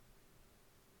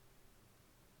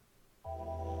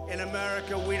In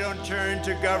America, we don't turn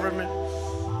to government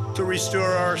to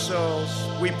restore our souls.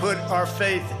 We put our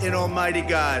faith in Almighty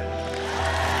God.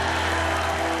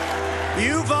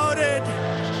 You voted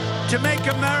to make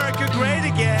America great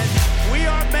again. We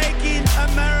are making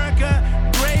America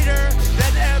greater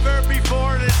than ever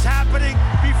before, and it's happening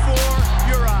before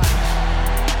your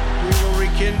eyes. We will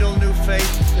rekindle new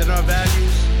faith in our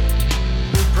values,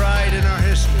 new pride in our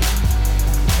history,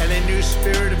 and a new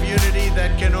spirit of unity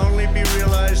that can only be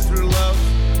realized through love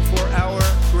for our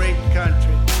great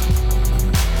country.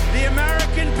 The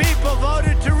American people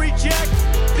voted to reject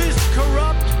this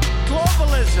corrupt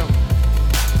globalism.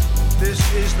 This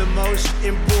is the most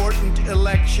important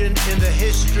election in the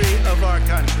history of our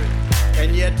country.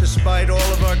 And yet, despite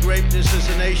all of our greatness as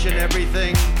a nation,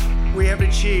 everything we have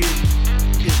achieved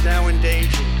is now in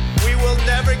danger. We will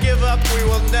never give up. We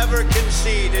will never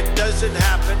concede. It doesn't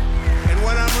happen. And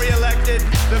when I'm reelected,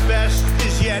 the best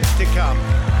is yet to come.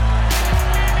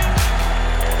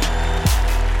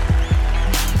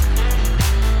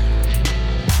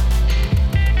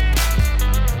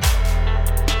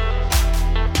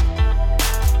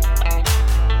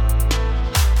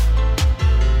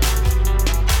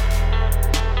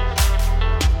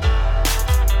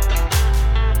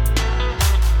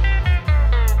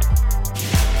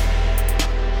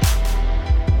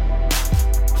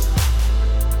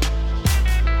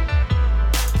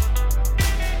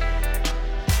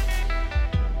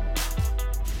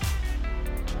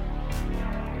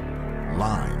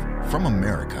 From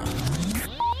America,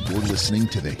 you're listening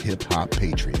to the Hip Hop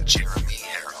Patriot, Jeremy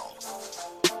Herrell.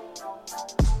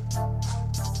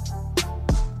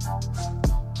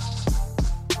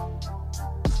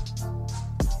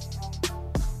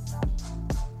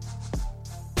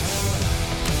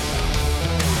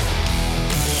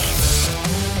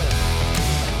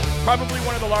 Probably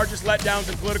one of the largest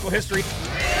letdowns in political history.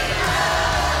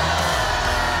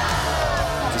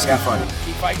 Just have fun.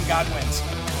 Keep fighting, God wins.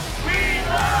 We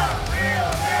love real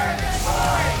American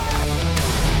boys!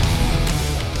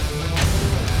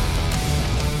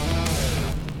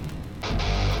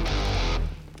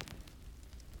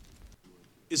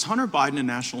 Is Hunter Biden a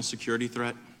national security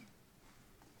threat?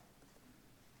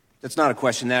 That's not a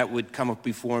question that would come up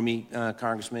before me,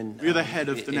 Congressman. You're the head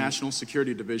of the National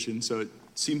Security Division, so it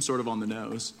seems sort of on the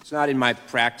nose. It's not in my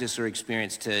practice or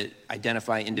experience to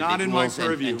identify individuals not in my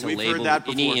purview. and to We've label heard that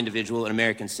before. any individual, an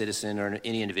American citizen, or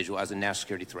any individual as a national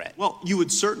security threat. Well, you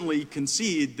would certainly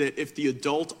concede that if the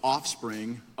adult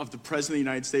offspring of the President of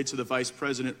the United States or the Vice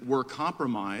President were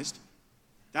compromised,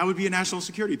 that would be a national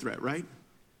security threat, right?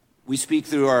 We speak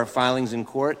through our filings in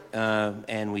court,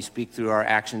 and we speak through our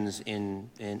actions in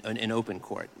open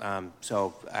court.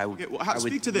 So I would, okay, well, I would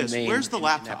speak to this. Where's the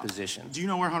laptop? In that position. Do you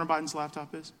know where Hunter Biden's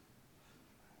laptop is?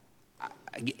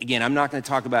 Again, I'm not going to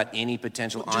talk about any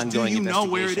potential ongoing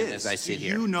investigation as I sit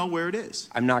here. Do you know where it is?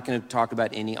 I'm not going to talk about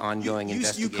any ongoing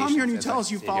investigation. You come here and you tell us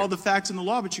you follow the facts and the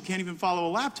law, but you can't even follow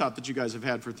a laptop that you guys have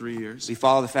had for 3 years. We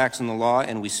follow the facts and the law,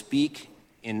 and we speak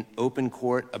in open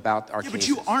court about our cases. But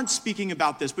you aren't speaking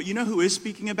about this. But you know who is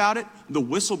speaking about it? The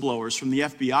whistleblowers from the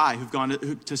FBI who've gone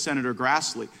to Senator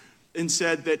Grassley and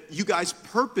said that you guys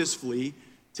purposefully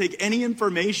take any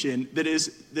information that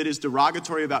is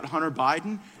derogatory about Hunter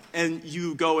Biden and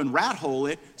you go and rat hole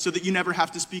it so that you never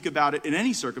have to speak about it in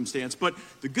any circumstance. But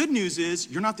the good news is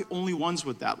you're not the only ones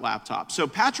with that laptop. So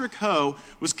Patrick Ho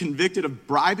was convicted of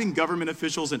bribing government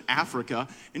officials in Africa,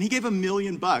 and he gave $1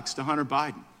 million to Hunter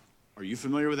Biden. Are you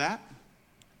familiar with that?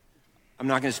 I'm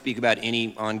not going to speak about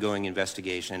any ongoing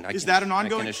investigation. Is that an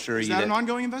ongoing? I can assure you is that an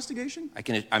ongoing investigation?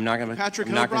 I'm not going to. Patrick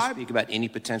I'm Ho not going to bribe? speak about any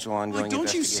potential ongoing Don't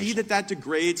investigation. you see that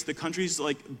degrades the country's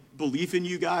belief in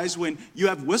you guys when you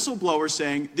have whistleblowers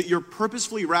saying that you're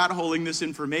purposefully rat-holing this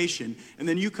information, and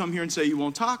then you come here and say you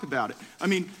won't talk about it? I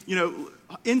mean,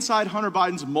 inside Hunter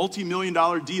Biden's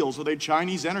multi-million-dollar deals with a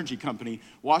Chinese energy company,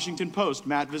 Washington Post,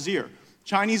 Matt Vizier,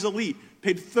 Chinese elite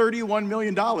paid $31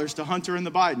 million to Hunter and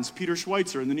the Bidens, Peter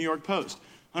Schweitzer in the New York Post.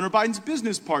 Hunter Biden's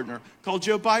business partner called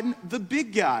Joe Biden the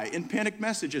big guy in panic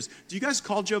messages. Do you guys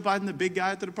call Joe Biden the big guy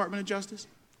at the Department of Justice?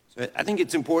 So I think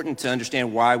it's important to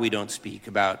understand why we don't speak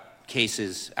about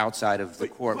cases outside of the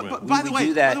courtroom. By the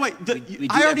way,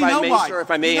 I already know why. Sir,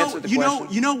 if I may answer the question.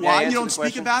 You know why you don't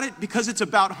speak about it? Because it's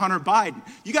about Hunter Biden.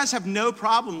 You guys have no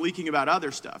problem leaking about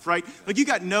other stuff, right? You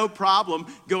got no problem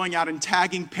going out and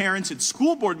tagging parents at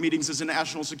school board meetings as a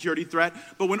national security threat.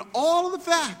 But when all of the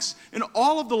facts and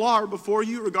all of the law are before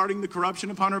you regarding the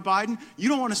corruption of Hunter Biden, you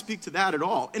don't want to speak to that at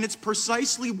all. And it's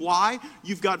precisely why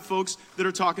you've got folks that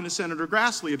are talking to Senator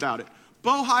Grassley about it.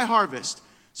 Bohai Harvest.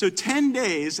 So 10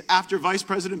 days after Vice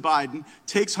President Biden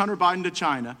takes Hunter Biden to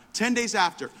China, 10 days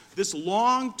after, this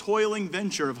long, toiling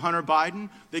venture of Hunter Biden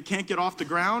that can't get off the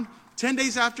ground, 10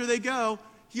 days after they go,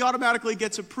 he automatically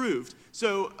gets approved.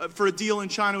 So for a deal in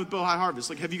China with Bohai Harvest.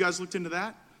 Like, have you guys looked into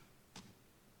that?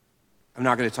 I'm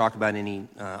not going to talk about any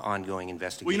ongoing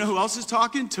investigation. Well, you know who else is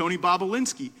talking? Tony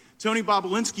Bobulinski. Tony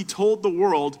Bobulinski told the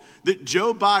world that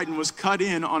Joe Biden was cut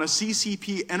in on a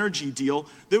CCP energy deal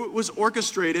that was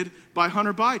orchestrated by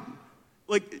Hunter Biden.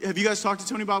 Like, have you guys talked to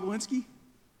Tony Bobulinski?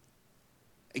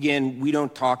 Again, we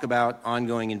don't talk about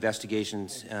ongoing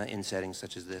investigations in settings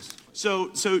such as this. So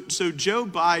Joe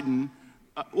Biden,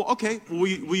 well, okay,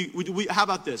 how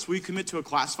about this? Will you commit to a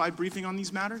classified briefing on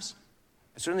these matters?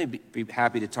 I'd certainly be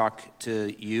happy to talk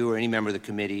to you or any member of the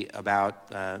committee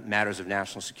about matters of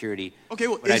national security. Okay,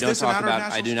 well, but is this a matter of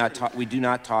national security? We do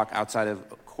not talk outside of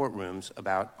courtrooms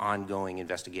about ongoing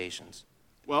investigations.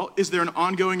 Well, is there an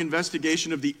ongoing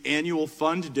investigation of the annual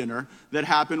fund dinner that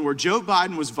happened where Joe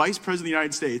Biden was vice president of the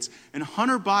United States and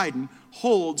Hunter Biden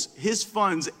holds his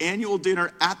fund's annual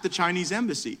dinner at the Chinese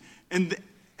embassy?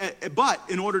 But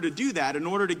in order to do that, in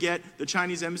order to get the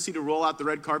Chinese embassy to roll out the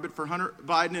red carpet for Hunter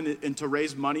Biden and to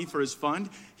raise money for his fund,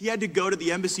 he had to go to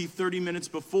the embassy 30 minutes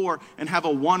before and have a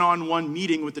one-on-one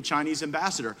meeting with the Chinese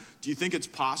ambassador. Do you think it's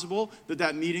possible that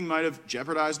that meeting might have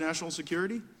jeopardized national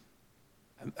security?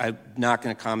 I'm not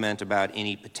going to comment about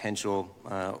any potential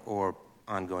or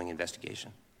ongoing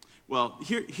investigation. Well,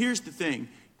 here's the thing.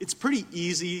 It's pretty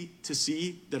easy to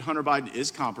see that Hunter Biden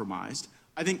is compromised.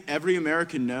 I think every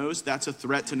American knows that's a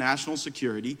threat to national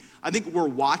security. I think we're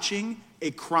watching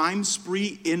a crime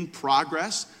spree in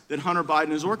progress that Hunter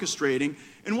Biden is orchestrating.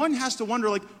 And one has to wonder,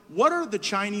 like, what are the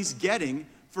Chinese getting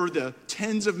for the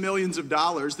tens of millions of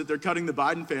dollars that they're cutting the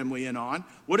Biden family in on?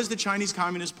 What is the Chinese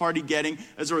Communist Party getting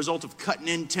as a result of cutting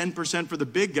in 10% for the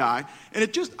big guy?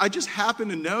 And I just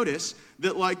happened to notice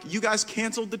that, like, you guys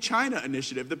canceled the China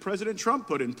initiative that President Trump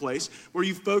put in place where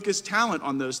you focus talent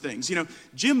on those things. You know,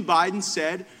 Jim Biden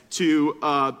said to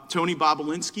Tony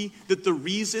Bobulinski that the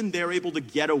reason they're able to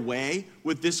get away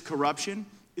with this corruption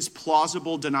is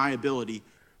plausible deniability.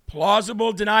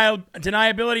 Plausible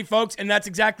deniability, folks, and that's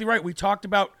exactly right. We talked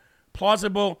about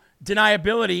plausible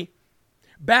deniability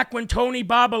back when Tony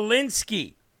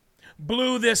Bobulinski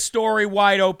blew this story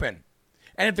wide open.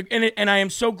 And I am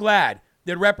so glad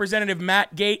that Representative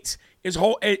Matt Gaetz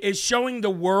is showing the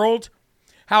world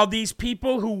how these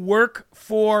people who work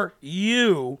for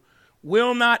you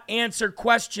will not answer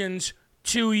questions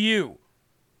to you,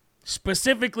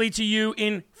 specifically to you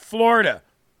in Florida.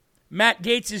 Matt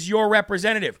Gaetz is your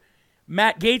representative.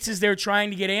 Matt Gaetz is there trying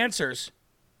to get answers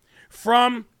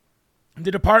from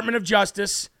the Department of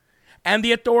Justice and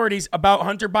the authorities about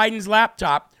Hunter Biden's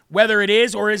laptop, whether it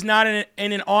is or is not in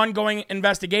an ongoing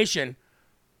investigation.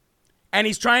 And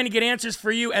he's trying to get answers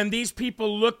for you, and these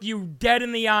people look you dead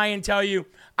in the eye and tell you,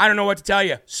 I don't know what to tell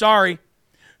you. Sorry.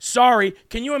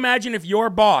 Can you imagine if your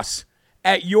boss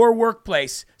at your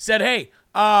workplace said, hey,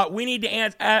 we need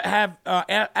to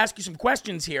ask you some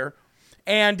questions here,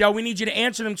 and we need you to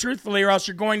answer them truthfully or else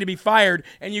you're going to be fired.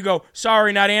 And you go,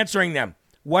 sorry, not answering them.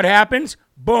 What happens?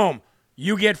 Boom,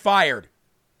 you get fired.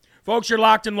 Folks, you're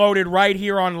locked and loaded right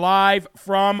here on Live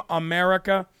from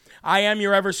America. I am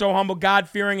your ever so humble,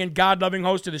 God-fearing, and God-loving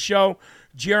host of the show,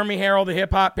 Jeremy Harrell, the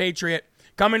hip-hop patriot,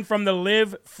 coming from the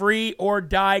live, free, or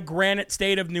die granite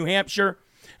state of New Hampshire.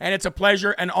 And it's a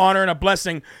pleasure, an honor, and a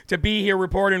blessing to be here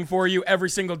reporting for you every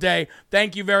single day.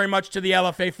 Thank you very much to the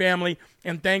LFA family,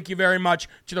 and thank you very much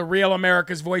to the Real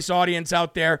America's Voice audience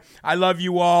out there. I love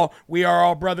you all. We are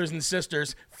all brothers and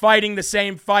sisters fighting the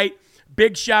same fight.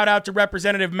 Big shout out to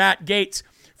Representative Matt Gaetz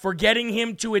for getting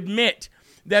him to admit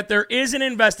that there is an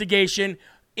investigation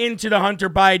into the Hunter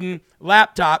Biden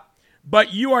laptop,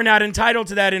 but you are not entitled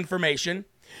to that information.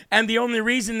 And the only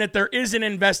reason that there is an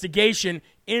investigation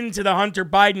into the Hunter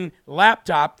Biden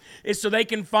laptop is so they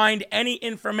can find any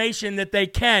information that they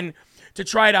can to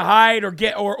try to hide or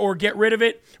get rid of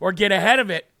it or get ahead of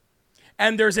it.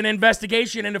 And there's an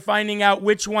investigation into finding out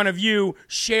which one of you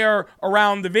share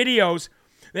around the videos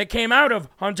that came out of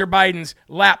Hunter Biden's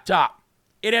laptop.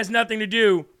 It has nothing to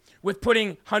do with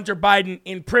putting Hunter Biden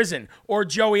in prison or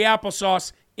Joey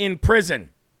Applesauce in prison.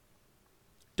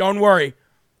 Don't worry.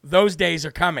 Those days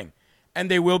are coming, and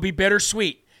they will be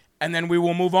bittersweet. And then we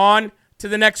will move on to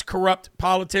the next corrupt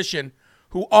politician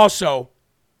who also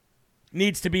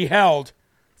needs to be held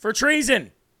for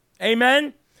treason.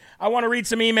 Amen? I want to read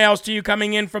some emails to you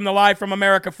coming in from the Live from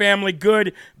America family,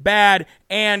 good, bad,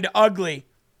 and ugly.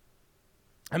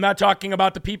 I'm not talking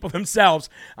about the people themselves.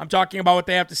 I'm talking about what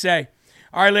they have to say.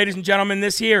 All right, ladies and gentlemen,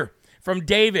 this here from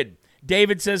David.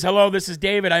 David says, hello, this is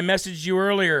David. I messaged you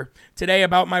earlier today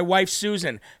about my wife,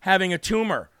 Susan, having a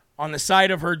tumor on the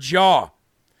side of her jaw.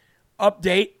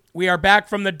 Update, we are back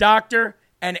from the doctor,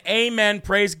 and amen,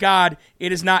 praise God,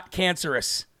 it is not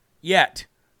cancerous yet.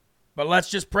 But let's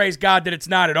just praise God that it's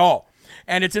not at all.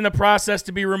 And it's in the process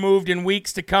to be removed in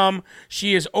weeks to come.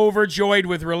 She is overjoyed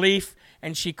with relief,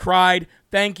 and she cried,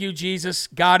 thank you, Jesus.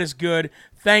 God is good.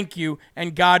 Thank you,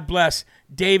 and God bless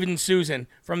David and Susan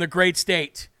from the great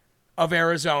state of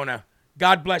Arizona.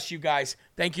 God bless you guys.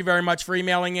 Thank you very much for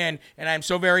emailing in, and I'm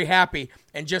so very happy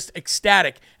and just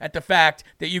ecstatic at the fact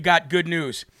that you got good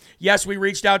news. Yes, we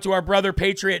reached out to our brother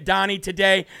Patriot Donnie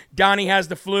today. Donnie has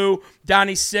the flu.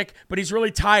 Donnie's sick, but he's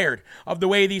really tired of the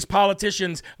way these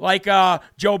politicians like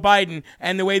Joe Biden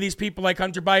and the way these people like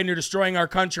Hunter Biden are destroying our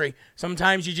country.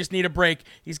 Sometimes you just need a break.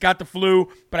 He's got the flu,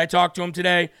 but I talked to him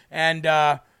today, and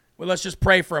well, let's just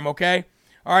pray for him, okay?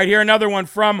 All right, here another one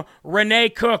from Renee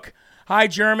Cook. Hi,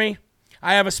 Jeremy.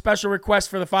 I have a special request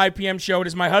for the 5 p.m. show. It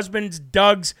is my husband's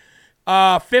Doug's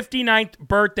 59th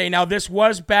birthday. Now, this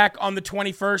was back on the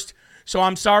 21st, so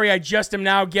I'm sorry I just am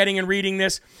now getting and reading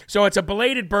this. So it's a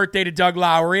belated birthday to Doug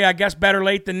Lowry. I guess better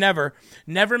late than never.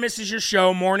 Never misses your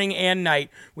show, morning and night.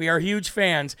 We are huge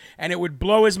fans, and it would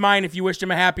blow his mind if you wished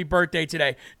him a happy birthday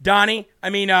today. Doug,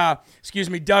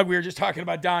 we were just talking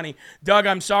about Donnie. Doug,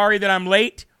 I'm sorry that I'm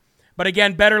late, but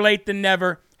again, better late than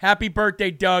never. Happy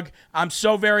birthday, Doug. I'm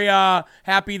so very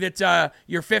happy that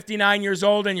you're 59 years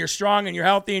old and you're strong and you're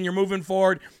healthy and you're moving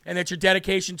forward, and that your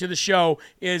dedication to the show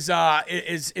is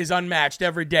unmatched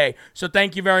every day. So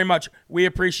thank you very much. We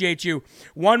appreciate you.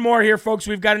 One more here, folks.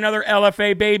 We've got another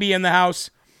LFA baby in the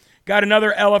house. Got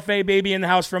another LFA baby in the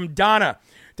house from Donna.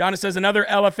 Donna says, another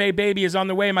LFA baby is on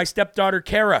the way. My stepdaughter,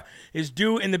 Kara, is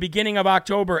due in the beginning of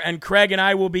October, and Craig and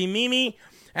I will be Mimi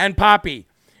and Poppy.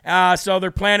 So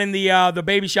they're planning the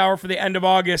baby shower for the end of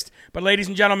August. But ladies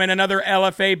and gentlemen, another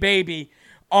LFA baby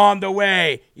on the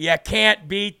way. You can't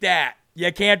beat that.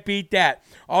 You can't beat that.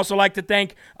 Also like to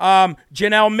thank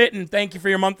Janelle Mitten. Thank you for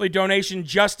your monthly donation.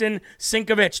 Justin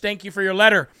Sinkovich, thank you for your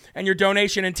letter and your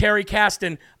donation. And Terry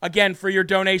Caston, again, for your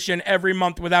donation every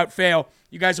month without fail.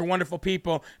 You guys are wonderful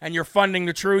people, and you're funding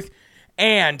the truth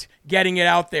and getting it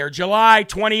out there. July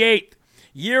 28th,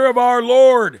 year of our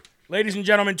Lord. Ladies and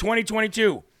gentlemen,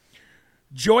 2022.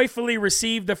 Joyfully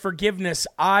receive the forgiveness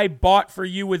I bought for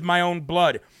you with my own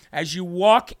blood. As you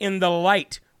walk in the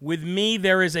light with me,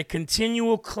 there is a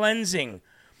continual cleansing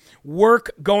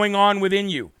work going on within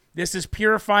you. This is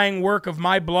purifying work of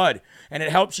my blood, and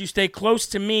it helps you stay close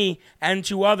to me and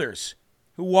to others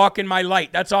who walk in my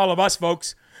light. That's all of us,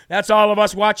 folks. That's all of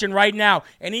us watching right now.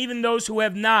 And even those who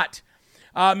have not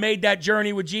made that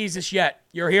journey with Jesus yet.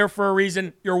 You're here for a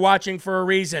reason. You're watching for a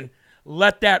reason.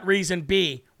 Let that reason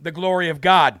be the glory of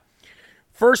God.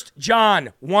 1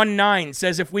 John 1:9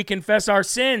 says, if we confess our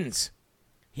sins,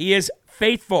 he is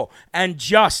faithful and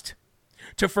just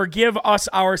to forgive us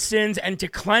our sins and to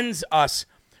cleanse us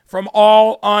from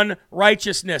all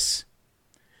unrighteousness.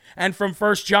 And from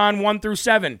 1 John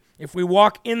 1-7, if we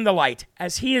walk in the light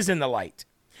as he is in the light,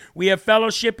 we have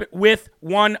fellowship with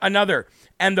one another,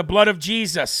 and the blood of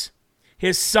Jesus,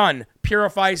 his son,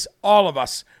 purifies all of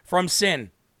us from sin.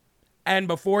 And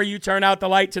before you turn out the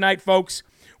light tonight, folks,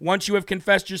 once you have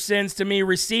confessed your sins to me,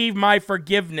 receive my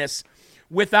forgiveness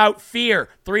without fear.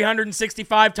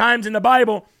 365 times in the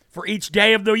Bible for each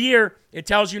day of the year, it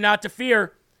tells you not to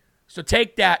fear. So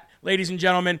take that, ladies and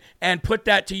gentlemen, and put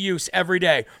that to use every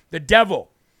day. The devil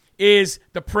is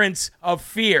the prince of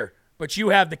fear, but you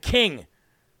have the king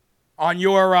on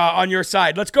your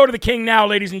side. Let's go to the king now,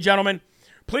 ladies and gentlemen.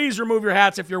 Please remove your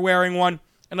hats if you're wearing one,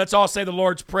 and let's all say the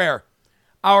Lord's Prayer.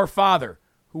 Our Father,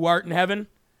 who art in heaven,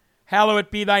 hallowed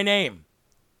be thy name.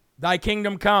 Thy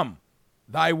kingdom come,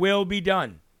 thy will be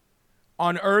done,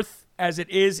 on earth as it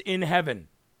is in heaven.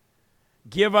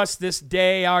 Give us this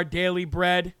day our daily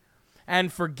bread,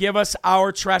 and forgive us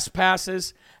our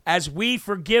trespasses, as we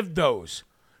forgive those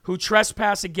who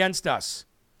trespass against us.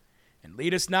 And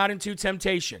lead us not into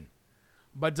temptation,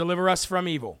 but deliver us from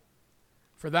evil.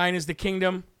 For thine is the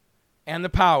kingdom, and the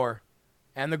power,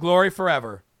 and the glory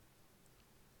forever.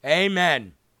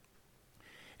 Amen.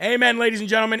 Amen, ladies and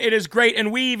gentlemen. It is great,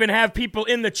 and we even have people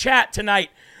in the chat tonight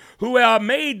who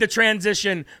made the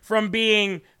transition from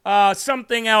being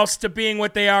something else to being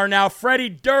what they are now. Freddie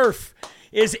Durf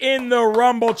is in the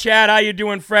Rumble chat. How you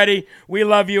doing, Freddie? We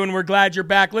love you, and we're glad you're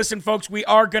back. Listen, folks, we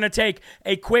are going to take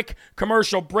a quick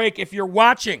commercial break. If you're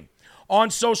watching on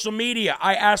social media,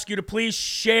 I ask you to please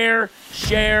share,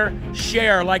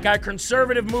 like our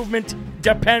conservative movement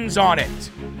depends on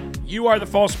it. You are the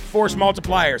force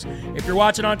multipliers. If you're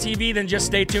watching on TV, then just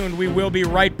stay tuned. We will be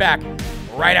right back.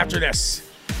 right after this.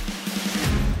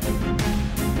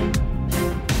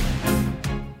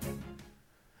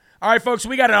 All right, folks,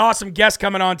 we got an awesome guest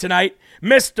coming on tonight.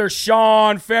 Mr.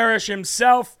 Sean Farish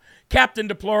himself, Captain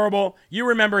Deplorable. You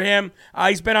remember him.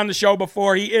 He's been on the show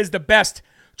before. He is the best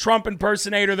Trump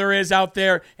impersonator there is out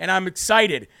there, and I'm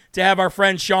excited to have our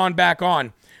friend Sean back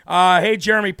on. Hey,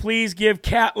 Jeremy, please give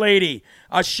Cat Lady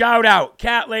a shout-out.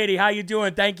 Cat Lady, how you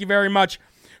doing? Thank you very much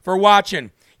for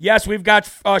watching. Yes, we've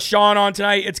got Sean on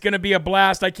tonight. It's going to be a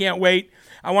blast. I can't wait.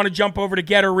 I want to jump over to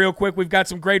Getter real quick. We've got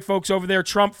some great folks over there.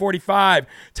 Trump 45,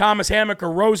 Thomas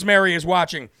Hammaker, Rosemary is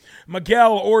watching,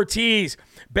 Miguel Ortiz,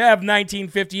 Bev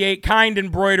 1958, Kind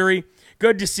Embroidery.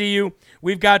 Good to see you.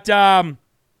 We've got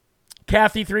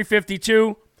Kathy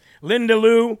 352, Linda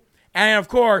Lou, and of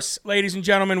course, ladies and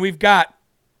gentlemen, we've got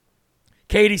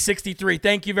Katie 63.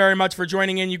 Thank you very much for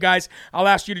joining in, you guys. I'll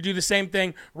ask you to do the same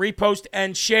thing. Repost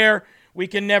and share. We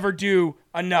can never do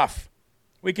enough.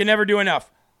 We can never do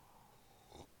enough.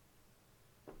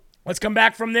 Let's come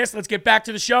back from this. Let's get back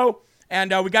to the show.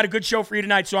 And we got a good show for you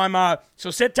tonight. So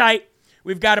sit tight.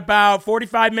 We've got about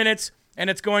 45 minutes,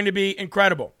 and it's going to be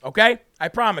incredible. Okay? I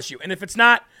promise you. And if it's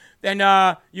not, then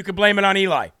you can blame it on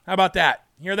Eli. How about that?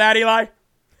 You hear that, Eli?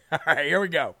 All right, here we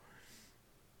go.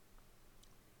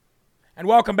 And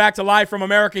welcome back to Live from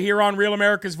America here on Real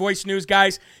America's Voice News,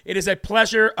 guys. It is a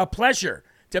pleasure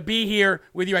to be here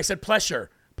with you. I said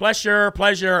pleasure.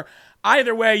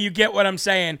 Either way, you get what I'm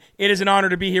saying. It is an honor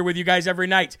to be here with you guys every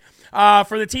night.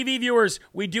 For the TV viewers,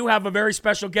 we do have a very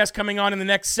special guest coming on in the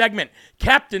next segment.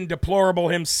 Captain Deplorable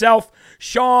himself,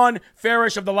 Sean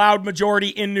Farish of the Loud Majority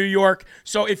in New York.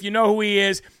 So if you know who he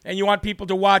is and you want people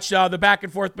to watch the back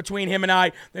and forth between him and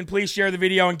I, then please share the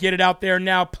video and get it out there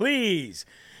now. Please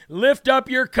lift up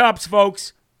your cups,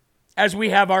 folks, as we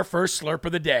have our first slurp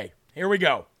of the day. Here we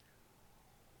go.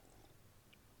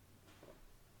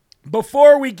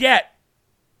 Before we get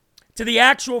to the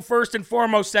actual first and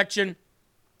foremost section,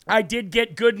 I did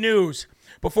get good news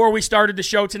before we started the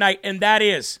show tonight, and that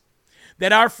is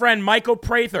that our friend Michael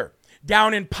Prather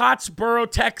down in Pottsboro,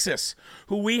 Texas,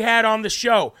 who we had on the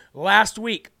show last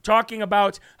week, talking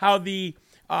about how the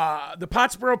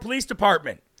Pottsboro Police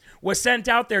Department was sent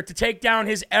out there to take down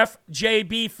his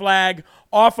FJB flag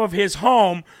off of his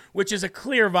home, which is a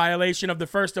clear violation of the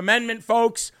First Amendment,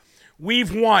 folks.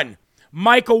 We've won.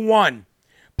 Michael won.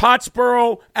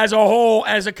 Pottsboro as a whole,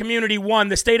 as a community, won.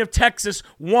 The state of Texas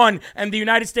won, and the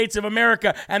United States of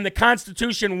America and the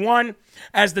Constitution won,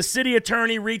 as the city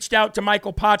attorney reached out to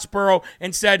Michael Pottsboro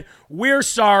and said, "We're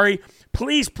sorry.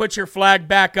 Please put your flag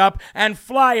back up and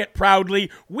fly it proudly.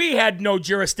 We had no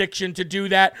jurisdiction to do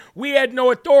that. We had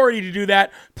no authority to do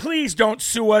that. Please don't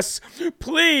sue us.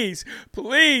 Please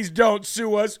don't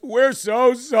sue us. We're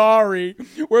so sorry.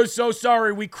 We're so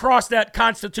sorry we crossed that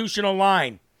constitutional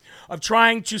line of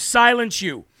trying to silence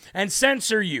you and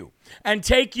censor you and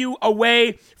take you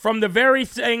away from the very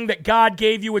thing that God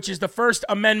gave you, which is the First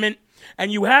Amendment.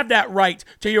 And you have that right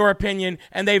to your opinion,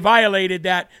 and they violated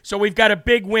that. So we've got a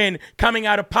big win coming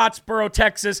out of Pottsboro,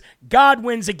 Texas. God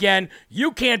wins again.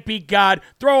 You can't beat God.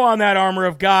 Throw on that armor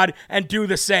of God and do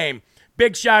the same.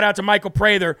 Big shout out to Michael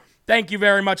Prather. Thank you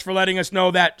very much for letting us know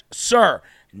that, sir.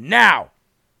 Now,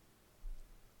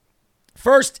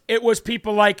 first it was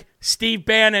people like Steve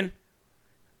Bannon,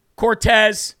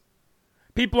 Cortez,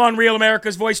 people on Real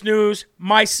America's Voice News,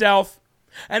 myself,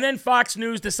 and then Fox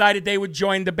News decided they would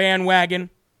join the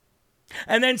bandwagon.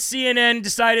 And then CNN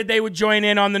decided they would join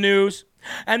in on the news.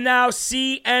 And now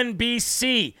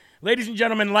CNBC. Ladies and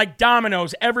gentlemen, like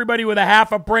dominoes, everybody with a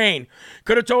half a brain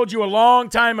could have told you a long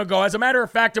time ago, as a matter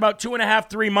of fact, about 2.5,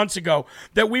 3 months ago,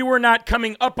 that we were not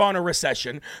coming up on a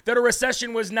recession, that a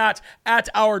recession was not at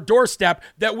our doorstep,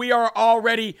 that we are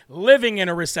already living in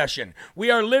a recession.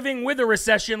 We are living with a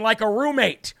recession like a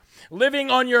roommate, living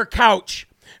on your couch,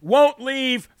 won't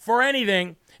leave for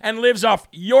anything, and lives off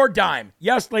your dime.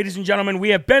 Yes, ladies and gentlemen, we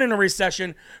have been in a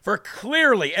recession for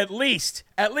clearly at least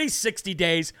 60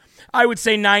 days. I would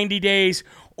say 90 days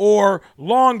or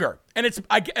longer.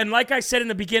 And like I said in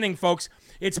the beginning, folks,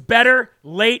 it's better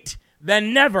late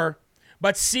than never.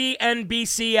 But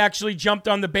CNBC actually jumped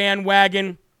on the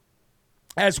bandwagon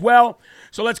as well.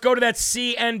 So let's go to that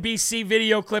CNBC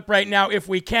video clip right now, if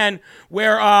we can,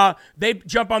 where they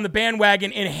jump on the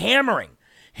bandwagon in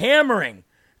hammering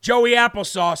Joey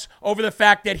Applesauce over the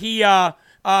fact that he's trying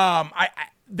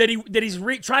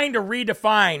to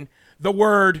redefine the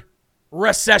word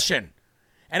recession.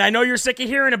 And I know you're sick of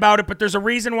hearing about it, but there's a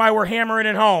reason why we're hammering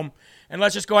it home. And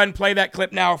let's just go ahead and play that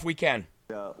clip now if we can.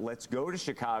 Let's go to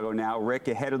Chicago now. Rick,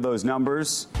 ahead of those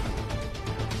numbers.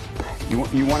 You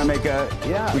want to make a...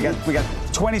 Yeah. We got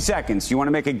 20 seconds. You want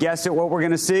to make a guess at what we're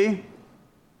going to see?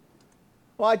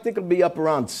 Well, I think it'll be up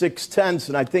around 0.6,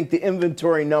 and I think the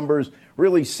inventory numbers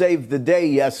really saved the day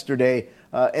yesterday.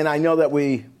 And I know that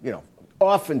we,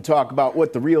 often talk about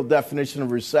what the real definition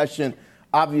of recession.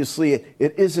 Obviously,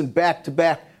 it isn't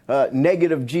back-to-back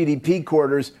negative GDP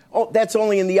quarters. Oh, that's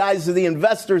only in the eyes of the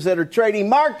investors that are trading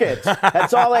markets.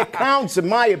 That's all that counts, in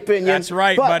my opinion. That's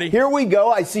right, but buddy. Here we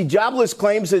go. I see jobless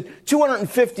claims at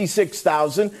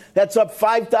 256,000. That's up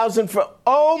 5,000 for,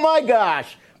 oh my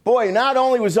gosh. Boy, not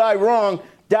only was I wrong,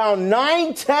 down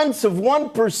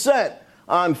 0.9%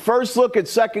 on first look at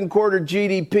second quarter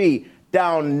GDP,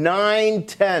 down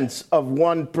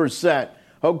 0.9%.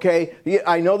 Okay,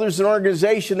 I know there's an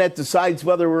organization that decides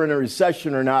whether we're in a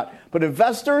recession or not, but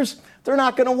investors, they're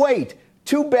not going to wait.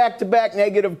 2 back-to-back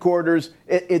negative quarters,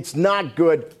 it's not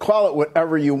good. Call it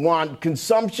whatever you want.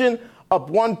 Consumption up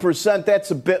 1%,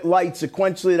 that's a bit light.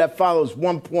 Sequentially, that follows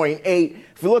 1.8.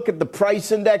 If you look at the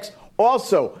price index,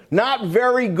 also not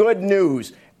very good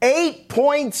news.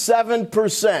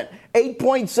 8.7%.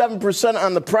 8.7%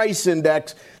 on the price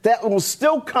index. That will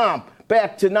still comp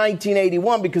back to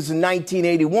 1981, because in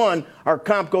 1981, our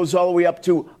comp goes all the way up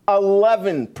to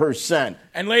 11%.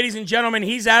 And ladies and gentlemen,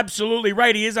 he's absolutely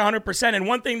right. He is 100%. And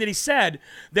one thing that he said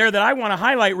there that I want to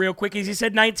highlight real quick is he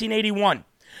said 1981.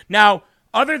 Now,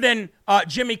 other than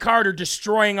Jimmy Carter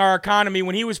destroying our economy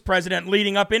when he was president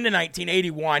leading up into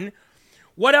 1981,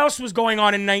 what else was going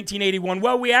on in 1981?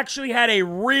 Well, we actually had a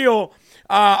real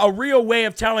way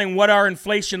of telling what our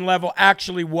inflation level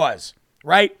actually was.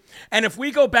 Right? And if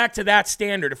we go back to that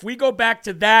standard, if we go back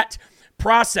to that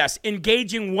process,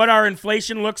 engaging what our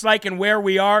inflation looks like and where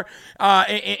we are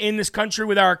in this country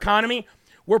with our economy,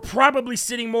 we're probably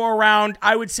sitting more around,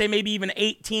 I would say maybe even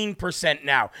 18%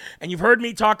 now. And you've heard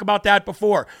me talk about that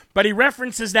before, but he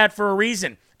references that for a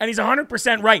reason. And he's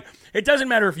 100% right. It doesn't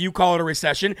matter if you call it a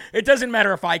recession. It doesn't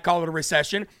matter if I call it a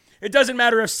recession. It doesn't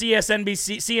matter if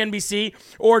CNBC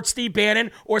or Steve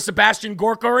Bannon or Sebastian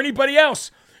Gorka or anybody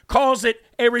else calls it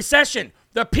a recession.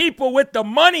 The people with the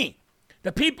money,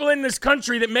 the people in this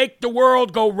country that make the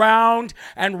world go round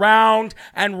and round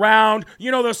and round.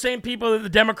 You know, those same people that the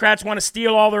Democrats want to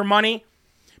steal all their money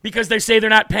because they say they're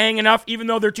not paying enough, even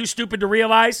though they're too stupid to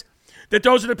realize that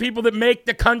those are the people that make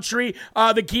the country,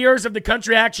 the gears of the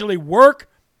country actually work.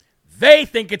 They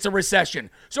think it's a recession.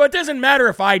 So it doesn't matter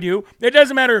if I do. It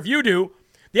doesn't matter if you do.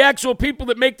 The actual people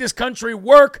that make this country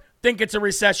work think it's a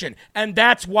recession, and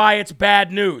that's why it's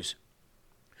bad news.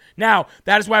 Now,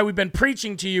 that is why we've been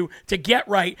preaching to you to get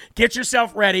right, get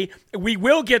yourself ready. We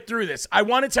will get through this. I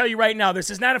want to tell you right now, this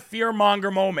is not a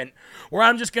fear-monger moment where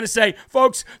I'm just going to say,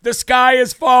 folks, the sky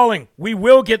is falling. We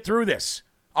will get through this.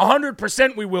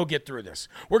 100% we will get through this.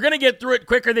 We're going to get through it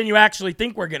quicker than you actually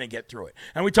think we're going to get through it.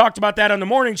 And we talked about that on the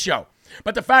morning show.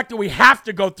 But the fact that we have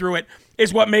to go through it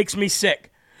is what makes me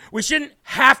sick. We shouldn't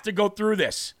have to go through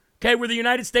this. Okay, we're the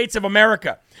United States of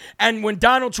America. And when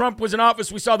Donald Trump was in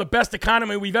office, we saw the best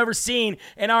economy we've ever seen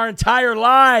in our entire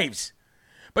lives.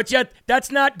 But yet,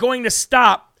 that's not going to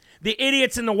stop the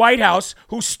idiots in the White House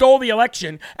who stole the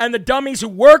election and the dummies who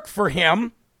work for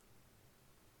him,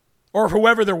 or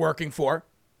whoever they're working for.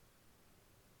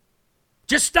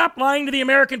 Just stop lying to the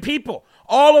American people.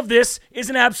 All of this is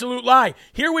an absolute lie.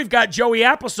 Here we've got Joey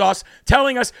Applesauce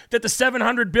telling us that the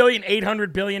 $700 billion,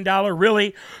 $800 billion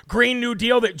really Green New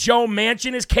Deal that Joe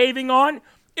Manchin is caving on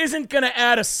isn't going to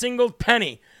add a single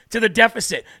penny to the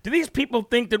deficit. Do these people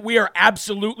think that we are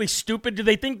absolutely stupid? Do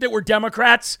they think that we're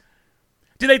Democrats?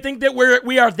 Do they think that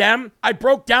we are them? I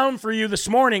broke down for you this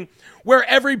morning where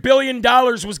every $1 billion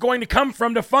was going to come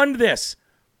from to fund this.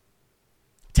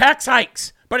 Tax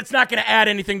hikes. But it's not going to add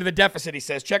anything to the deficit, he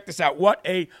says. Check this out. What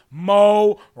a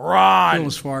moron. The bill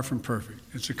is far from perfect.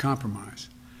 It's a compromise.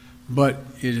 But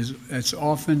it's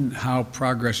often how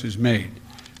progress is made,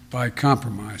 by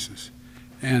compromises.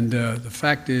 And the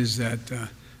fact is that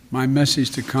my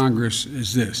message to Congress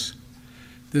is this.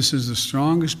 This is the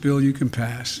strongest bill you can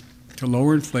pass to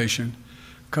lower inflation,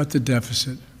 cut the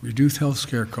deficit, reduce health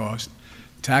care costs,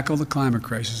 tackle the climate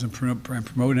crisis, and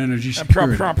promote energy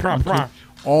security.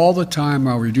 All the time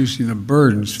while reducing the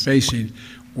burdens facing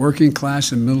working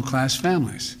class and middle class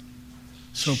families.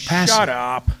 So pass it. Shut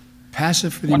up. Pass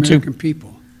it for the American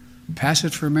people. Pass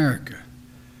it for America.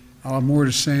 I'll have more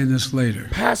to say in this later.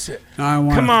 Pass it. Now I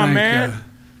want Come to on, thank man.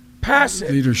 Pass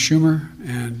it. Leader Schumer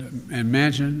and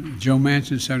Manchin, Joe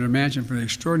Manchin, Senator Manchin, for the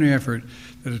extraordinary effort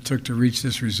that it took to reach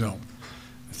this result.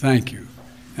 Thank you.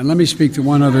 And let me speak to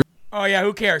one other. Oh, yeah,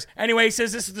 who cares? Anyway, he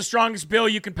says this is the strongest bill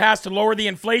you can pass to lower the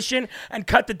inflation and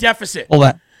cut the deficit.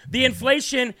 The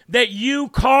inflation that you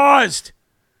caused.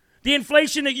 The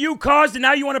inflation that you caused, and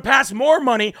now you want to pass more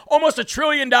money, almost $1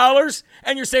 trillion,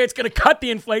 and you say it's going to cut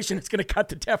the inflation, it's going to cut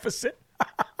the deficit.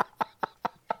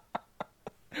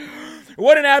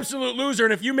 What an absolute loser.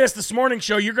 And if you missed this morning's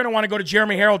show, you're going to want to go to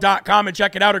jeremyherald.com and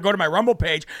check it out, or go to my Rumble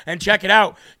page and check it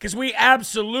out, because we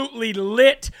absolutely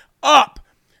lit up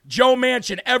Joe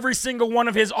Manchin. Every single one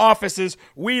of his offices,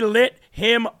 we lit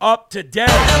him up to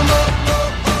death.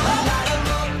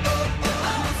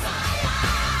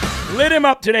 Lit him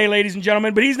up today, ladies and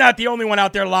gentlemen, but he's not the only one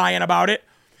out there lying about it.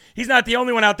 He's not the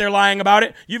only one out there lying about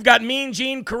it. You've got Mean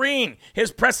Gene Kareen,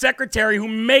 his press secretary, who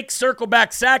makes Circleback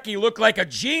Psaki look like a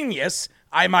genius,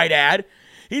 I might add.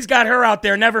 He's got her out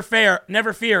there, never fear,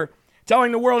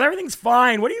 telling the world everything's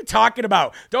fine. What are you talking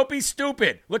about? Don't be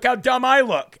stupid. Look how dumb I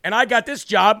look. And I got this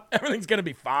job. Everything's going to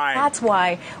be fine. That's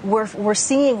why we're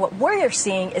seeing what we're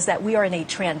seeing is that we are in a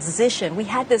transition. We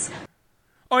had this.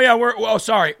 Oh, yeah, we're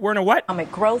in a what? Economic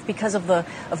growth because of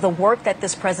the work that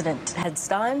this president has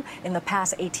done in the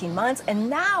past 18 months. And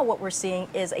now what we're seeing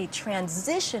is a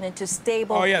transition into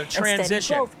stable and steady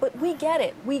growth. But we get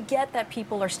it. We get that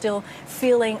people are still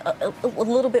feeling a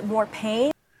little bit more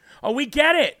pain. Oh, we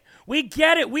get it. We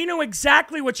get it. We know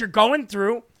exactly what you're going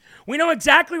through. We know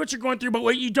exactly what you're going through, but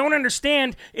what you don't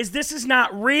understand is this is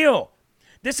not real.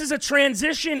 This is a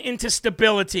transition into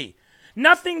stability.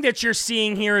 Nothing that you're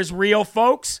seeing here is real,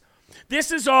 folks.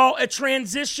 This is all a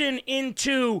transition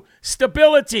into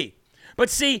stability. But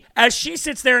see, as she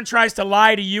sits there and tries to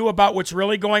lie to you about what's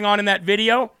really going on in that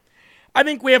video, I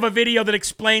think we have a video that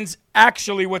explains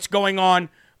actually what's going on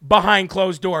behind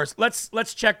closed doors.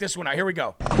 Let's check this one out. Here we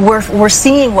go. We're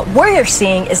seeing what we're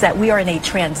seeing is that we are in a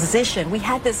transition. We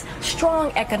had this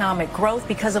strong economic growth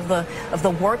because of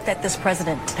the work that this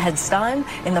president has done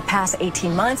in the past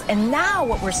 18 months, and now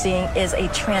what we're seeing is a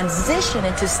transition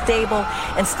into stable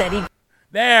and steady.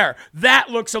 There,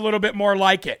 that looks a little bit more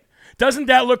like it. Doesn't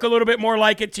that look a little bit more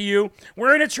like it to you?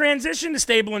 We're in a transition to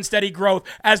stable and steady growth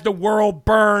as the world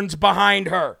burns behind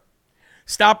her.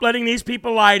 Stop letting these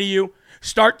people lie to you.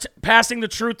 Start passing the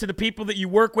truth to the people that you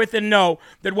work with and know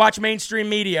that watch mainstream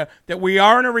media, that we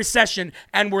are in a recession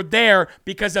and we're there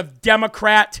because of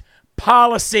Democrat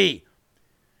policy.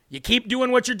 You keep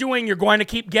doing what you're doing, you're going to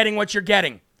keep getting what you're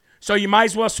getting. So you might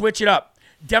as well switch it up.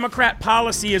 Democrat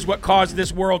policy is what caused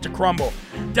this world to crumble.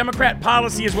 Democrat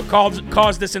policy is what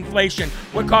caused this inflation,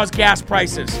 what caused gas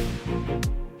prices.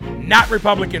 Not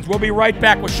Republicans. We'll be right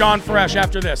back with Sean Fresh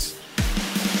after this.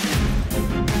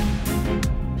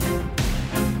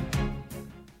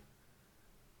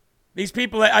 These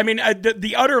people,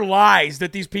 the utter lies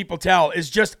that these people tell is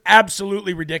just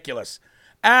absolutely ridiculous.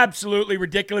 Absolutely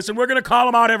ridiculous. And we're going to call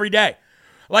them out every day.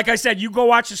 Like I said, you go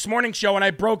watch this morning show and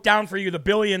I broke down for you the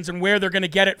billions and where they're going to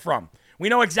get it from. We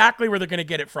know exactly where they're going to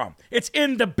get it from. It's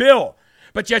in the bill.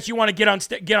 But yet you want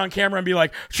to get on camera and be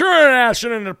like, sure,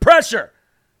 under pressure.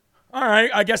 All right,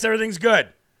 I guess everything's good.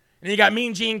 And you got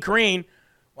Mean Gene Kareen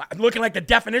looking like the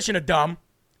definition of dumb.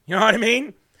 You know what I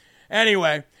mean?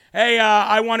 Anyway. Hey,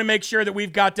 I want to make sure that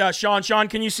we've got Sean. Sean,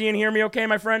 can you see and hear me okay,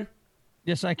 my friend?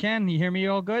 Yes, I can. You hear me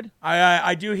all good?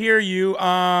 I do hear you.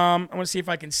 I want to see if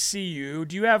I can see you.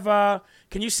 Do you have,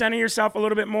 can you center yourself a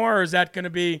little bit more, or is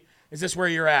this where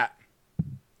you're at?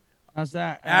 How's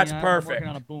that? That's perfect. I'm working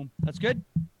on a boom. That's good?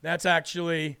 That's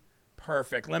actually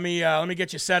perfect. Let me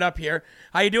get you set up here.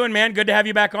 How you doing, man? Good to have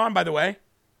you back on, by the way.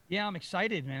 Yeah, I'm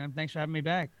excited, man. Thanks for having me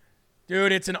back.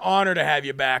 Dude, it's an honor to have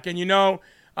you back. And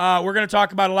we're going to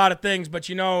talk about a lot of things, but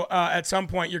at some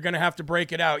point you're going to have to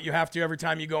break it out. You have to every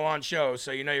time you go on shows,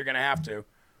 so you're going to have to.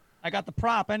 I got the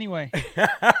prop anyway.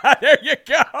 There you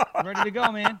go. Ready to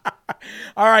go, man.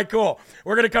 All right, cool.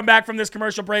 We're going to come back from this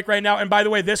commercial break right now. And by the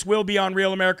way, this will be on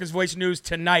Real America's Voice News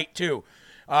tonight, too.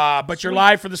 But you're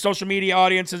live for the social media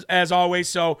audience, as always.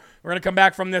 So we're going to come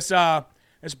back from this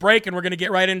break, and we're going to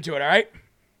get right into it, all right?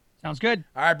 Sounds good.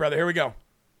 All right, brother, here we go.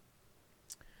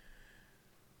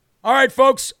 All right,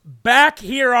 folks, back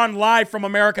here on Live from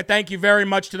America. Thank you very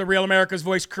much to the Real America's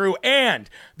Voice crew and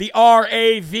the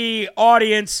RAV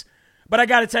audience. But I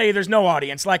got to tell you, there's no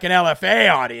audience like an LFA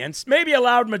audience. Maybe a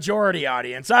loud majority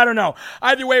audience. I don't know.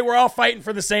 Either way, we're all fighting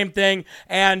for the same thing.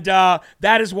 And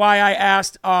that is why I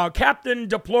asked Captain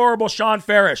Deplorable Sean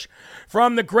Farish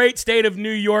from the great state of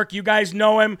New York. You guys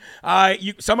know him.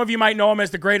 Some of you might know him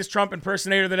as the greatest Trump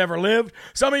impersonator that ever lived.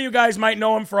 Some of you guys might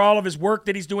know him for all of his work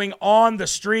that he's doing on the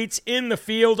streets, in the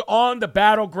field, on the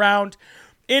battleground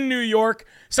in New York.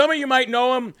 Some of you might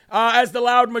know him as the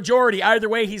loud majority. Either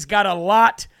way, he's got a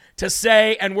lot to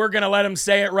say, and we're going to let him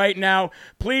say it right now.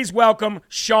 Please welcome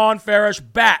Sean Farish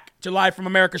back to Live from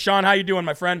America. Sean, how you doing,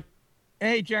 my friend?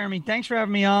 Hey, Jeremy. Thanks for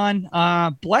having me on.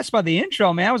 Blessed by the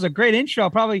intro, man. That was a great intro.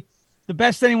 Probably the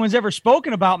best anyone's ever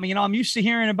spoken about me. I'm used to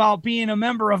hearing about being a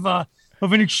member of a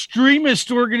of an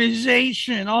extremist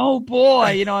organization. Oh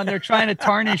boy, and they're trying to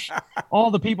tarnish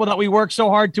all the people that we work so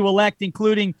hard to elect,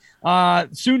 including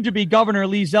soon-to-be Governor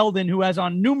Lee Zeldin, who has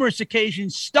on numerous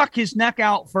occasions stuck his neck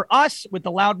out for us with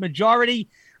the loud majority.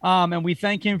 And we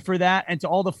thank him for that. And to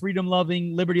all the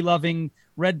freedom-loving, liberty-loving,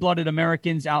 red-blooded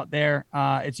Americans out there,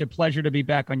 it's a pleasure to be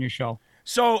back on your show.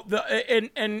 So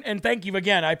and thank you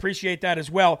again. I appreciate that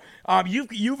as well.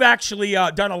 You've actually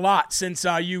done a lot since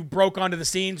you broke onto the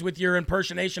scenes with your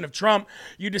impersonation of Trump.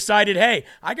 You decided, hey,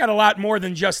 I got a lot more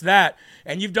than just that.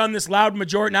 And you've done this loud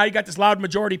majority. Now you got this loud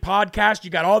majority podcast.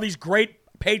 You got all these great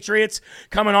patriots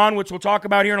coming on, which we'll talk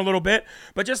about here in a little bit.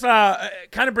 But just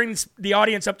kind of bring the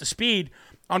audience up to speed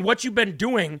on what you've been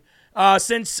doing.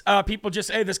 Since people just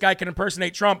say this guy can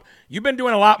impersonate Trump, you've been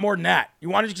doing a lot more than that. You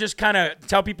wanted to just kind of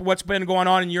tell people what's been going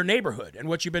on in your neighborhood and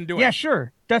what you've been doing. Yeah,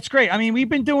 sure. That's great. I mean, we've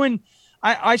been doing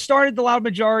I started the Loud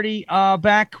Majority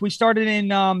back. We started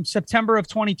in September of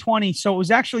 2020. So it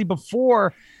was actually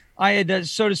before I had,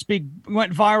 so to speak,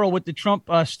 went viral with the Trump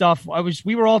stuff.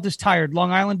 We were all just tired.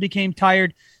 Long Island became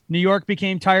tired. New York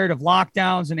became tired of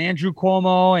lockdowns and Andrew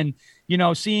Cuomo and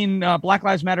seeing Black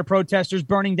Lives Matter protesters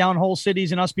burning down whole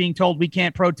cities and us being told we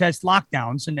can't protest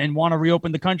lockdowns and want to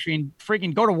reopen the country and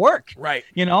freaking go to work. Right.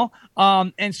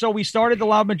 And so we started the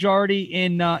Loud Majority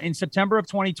in September of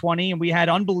 2020, and we had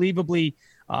unbelievably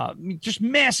just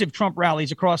massive Trump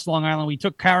rallies across Long Island. We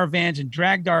took caravans and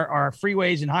dragged our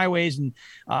freeways and highways, and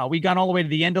we got all the way to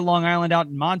the end of Long Island out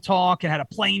in Montauk and had a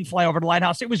plane fly over the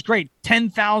lighthouse. It was great.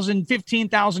 10,000,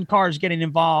 15,000 cars getting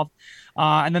involved.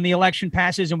 And then the election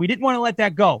passes, and we didn't want to let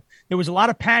that go. There was a lot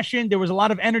of passion. There was a lot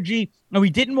of energy, and we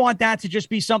didn't want that to just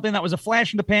be something that was a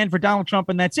flash in the pan for Donald Trump,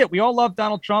 and that's it. We all love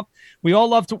Donald Trump. We all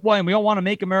love to win, and we all want to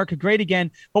make America great again,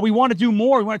 but we want to do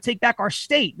more. We want to take back our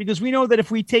state because we know that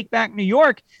if we take back New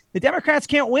York, the Democrats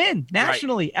can't win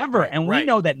nationally ever, and we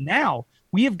know that now.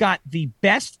 We have got the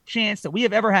best chance that we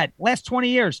have ever had last 20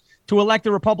 years to elect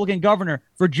a Republican governor.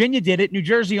 Virginia did it. New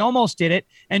Jersey almost did it.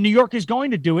 And New York is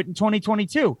going to do it in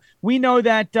 2022. We know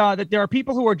that that there are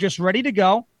people who are just ready to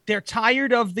go. They're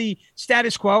tired of the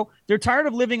status quo. They're tired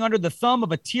of living under the thumb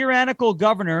of a tyrannical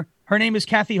governor. Her name is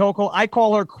Kathy Hochul. I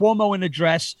call her Cuomo in a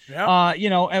dress.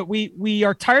 Yep. We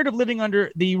are tired of living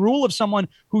under the rule of someone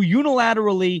who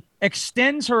unilaterally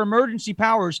extends her emergency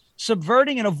powers,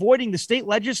 subverting and avoiding the state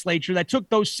legislature that took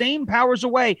those same powers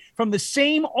away from the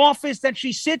same office that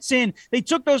she sits in. They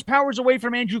took those powers away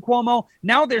from Andrew Cuomo.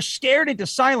 Now they're scared into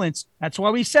silence. That's why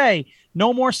we say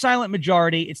no more silent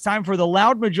majority. It's time for the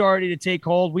loud majority to take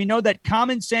hold. We know that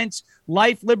common sense,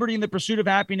 life, liberty, and the pursuit of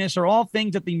happiness are all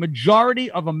things that the majority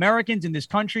of Americans in this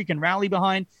country can rally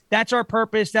behind. That's our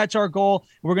purpose. That's our goal.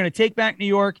 We're going to take back New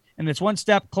York, and it's one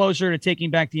step closer to taking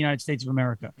back the United States of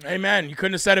America. Amen. You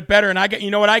couldn't have said it better. And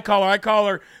you know what I call her? I call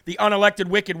her the unelected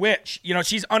wicked witch.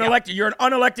 She's unelected. Yep. You're an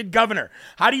unelected governor.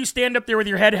 How do you stand up there with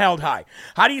your head held high?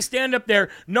 How do you stand up there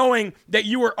knowing that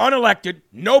you were unelected?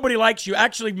 Nobody likes you.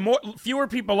 Actually, fewer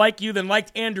people like you than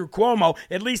liked Andrew Cuomo.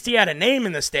 At least he had a name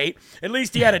in the state. At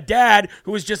least he had a dad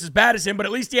who was just as bad as him, but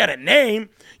at least he had a name.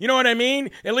 You know what I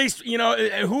mean? At least,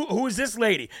 who is this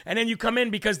lady? And then you come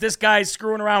in because this guy's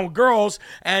screwing around with girls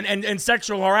and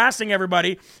sexual harassing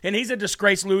everybody, and he's a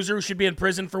disgraced loser who should be in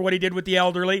prison for what he did with the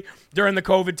elderly during the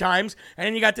COVID times. And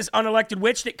then you got this unelected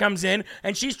witch that comes in,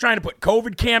 and she's trying to put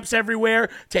COVID camps everywhere,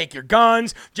 take your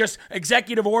guns, just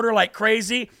executive order like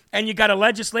crazy, and you got a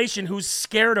legislation who's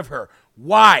scared of her.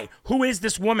 Why? Who is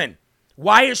this woman?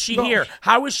 Why is she here?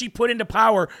 How is she put into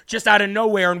power just out of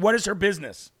nowhere, and what is her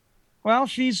business? Well,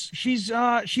 she's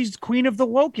queen of the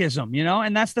wokeism,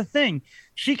 and that's the thing.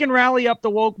 She can rally up the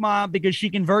woke mob because she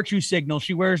can virtue signal.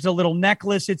 She wears the little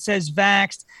necklace. It says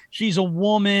vaxxed. She's a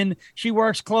woman. She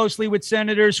works closely with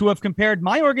senators who have compared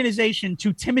my organization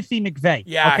to Timothy McVeigh.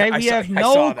 Yeah, okay. We have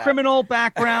no criminal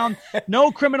background,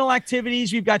 no criminal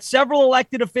activities. We've got several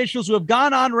elected officials who have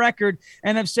gone on record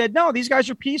and have said, no, these guys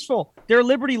are peaceful. They're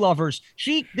liberty lovers.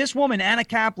 This woman, Anna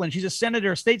Kaplan, she's a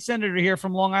senator, a state senator here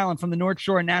from Long Island, from the North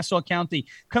Shore in Nassau County,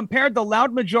 compared the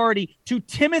loud majority to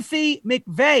Timothy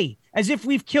McVeigh. As if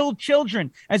we've killed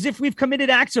children, as if we've committed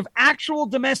acts of actual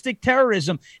domestic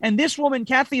terrorism. And this woman,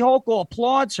 Kathy Hochul,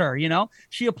 applauds her,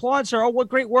 She applauds her. Oh, what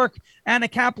great work Anna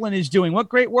Kaplan is doing. What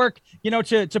great work,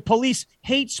 to police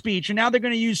hate speech. And now they're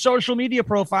going to use social media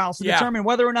profiles to determine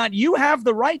whether or not you have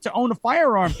the right to own a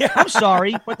firearm. Yeah. I'm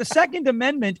sorry, but the Second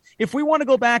Amendment, if we want to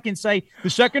go back and say the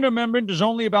Second Amendment is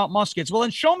only about muskets, well,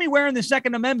 then show me where in the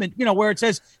Second Amendment, where it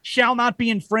says shall not be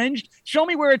infringed. Show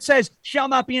me where it says shall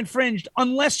not be infringed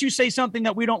unless you say say something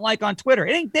that we don't like on Twitter.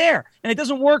 It ain't there, and it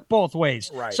doesn't work both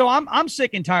ways. Right. So I'm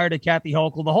sick and tired of Kathy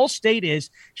Hochul. The whole state is.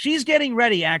 She's getting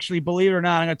ready, actually, believe it or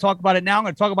not. I'm going to talk about it now. I'm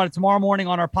going to talk about it tomorrow morning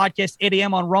on our podcast, 8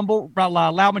 a.m. on Rumble.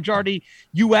 Loud Majority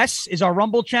US is our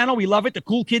Rumble channel. We love it. The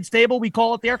Cool Kids Table, we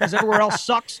call it there, because everywhere else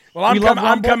sucks. Well,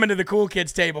 I'm coming to the Cool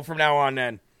Kids Table from now on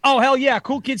then. Oh, hell yeah.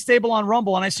 Cool Kids Table on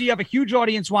Rumble. And I see you have a huge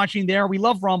audience watching there. We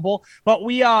love Rumble. But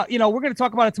we're going to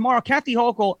talk about it tomorrow. Kathy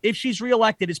Hochul, if she's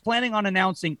reelected, is planning on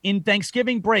announcing in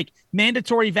Thanksgiving break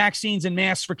mandatory vaccines and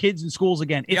masks for kids in schools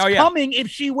again. It's coming if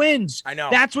she wins. I know.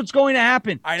 That's what's going to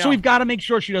happen. I know. So we've got to make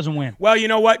sure she doesn't win. Well, you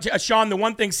know what, Sean, the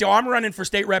one thing, so I'm running for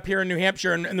state rep here in New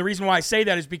Hampshire, and the reason why I say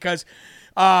that is because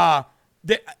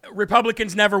the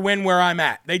Republicans never win where I'm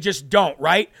at. They just don't,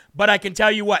 right? But I can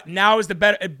tell you what, now is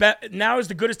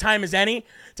the goodest time as any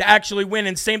to actually win.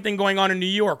 And same thing going on in New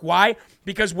York. Why?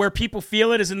 Because where people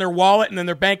feel it is in their wallet and in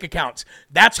their bank accounts.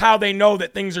 That's how they know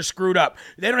that things are screwed up.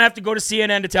 They don't have to go to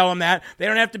CNN to tell them that. They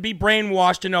don't have to be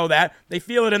brainwashed to know that. They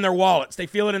feel it in their wallets. They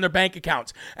feel it in their bank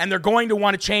accounts. And they're going to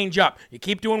want to change up. You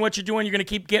keep doing what you're doing, you're going to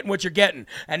keep getting what you're getting.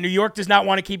 And New York does not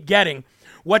want to keep getting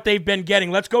what they've been getting.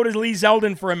 Let's go to Lee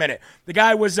Zeldin for a minute. The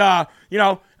guy was,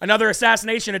 another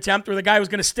assassination attempt where the guy was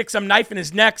going to stick some knife in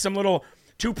his neck, some little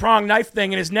two-pronged knife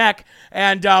thing in his neck,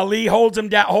 and Lee holds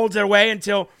it away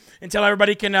until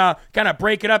everybody can kind of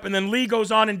break it up, and then Lee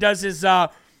goes on and does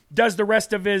the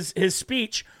rest of his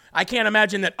speech. I can't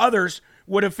imagine that others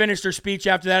would have finished their speech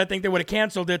after that. I think they would have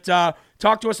canceled it.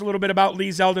 Talk to us a little bit about Lee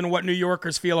Zeldin and what New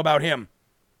Yorkers feel about him.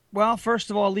 Well, first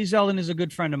of all, Lee Zeldin is a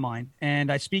good friend of mine, and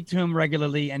I speak to him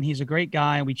regularly, and he's a great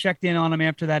guy, and we checked in on him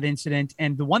after that incident.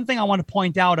 And the one thing I want to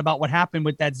point out about what happened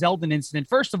with that Zeldin incident,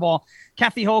 first of all,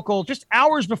 Kathy Hochul, just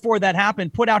hours before that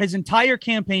happened, put out his entire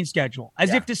campaign schedule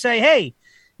as if to say, hey,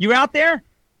 you out there?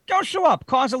 Go show up,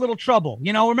 cause a little trouble.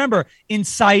 Remember,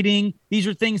 inciting. These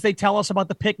are things they tell us about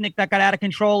the picnic that got out of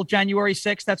control January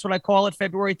 6th. That's what I call it,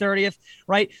 February 30th,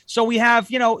 right? So we have,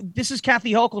 this is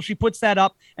Kathy Hochul. She puts that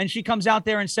up and she comes out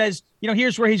there and says,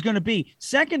 here's where he's going to be.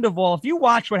 Second of all, if you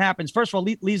watch what happens, first of all,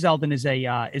 Lee Zeldin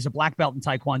is a black belt in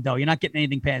Taekwondo. You're not getting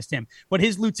anything past him. But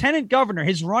his lieutenant governor,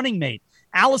 his running mate,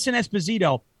 Allison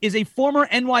Esposito, is a former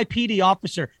NYPD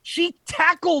officer. She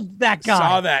tackled that guy.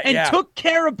 Saw that, and took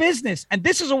care of business. And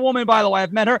this is a woman, by the way,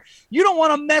 I've met her. You don't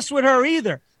want to mess with her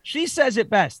either. She says it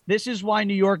best. This is why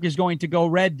New York is going to go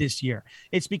red this year.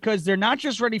 It's because they're not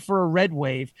just ready for a red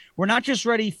wave. We're not just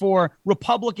ready for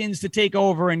Republicans to take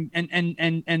over and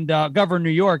govern New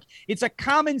York. It's a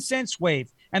common sense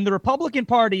wave. And the Republican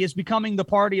Party is becoming the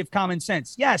party of common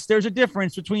sense. Yes, there's a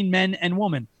difference between men and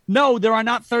women. No, there are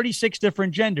not 36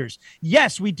 different genders.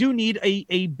 Yes, we do need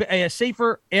a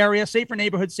safer area, safer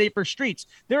neighborhood, safer streets.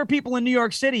 There are people in New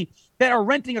York City that are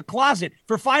renting a closet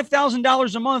for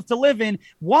 $5,000 a month to live in.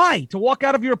 Why? To walk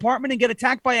out of your apartment and get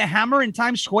attacked by a hammer in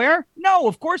Times Square? No,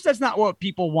 of course that's not what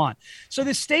people want. So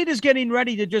the state is getting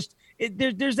ready to just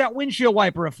there's that windshield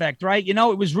wiper effect, right? It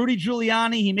was Rudy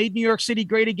Giuliani. He made New York City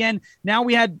great again. Now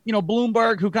we had,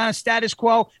 Bloomberg, who kind of status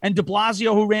quo, and de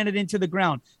Blasio, who ran it into the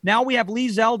ground. Now we have Lee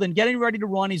Zeldin getting ready to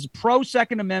run. He's a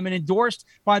pro-Second Amendment, endorsed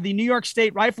by the New York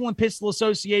State Rifle and Pistol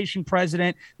Association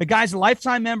president. The guy's a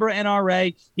lifetime member of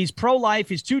NRA. He's pro-life.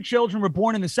 His two children were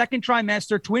born in the second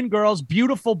trimester, twin girls,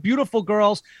 beautiful, beautiful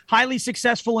girls, highly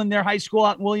successful in their high school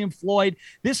out in William Floyd.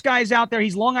 This guy's out there.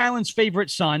 He's Long Island's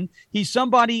favorite son. He's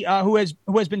somebody who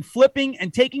has been flipping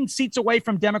and taking seats away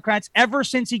from Democrats ever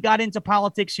since he got into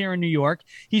politics here in New York.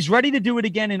 He's ready to do it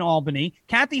again in Albany.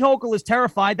 Kathy Hochul is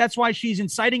terrified. That's why she's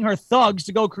inciting her thugs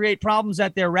to go create problems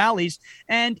at their rallies.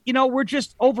 And, we're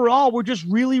just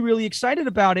really, really excited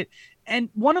about it. And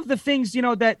one of the things,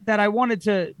 that I wanted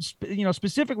to,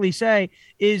 specifically say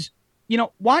is,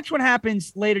 watch what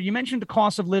happens later. You mentioned the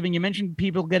cost of living. You mentioned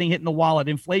people getting hit in the wallet.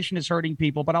 Inflation is hurting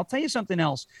people. But I'll tell you something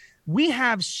else. We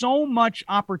have so much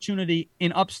opportunity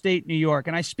in upstate New York.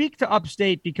 And I speak to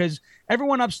upstate because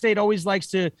everyone upstate always likes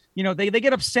to, they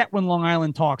get upset when Long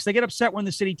Island talks. They get upset when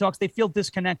the city talks. They feel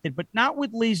disconnected, but not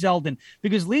with Lee Zeldin,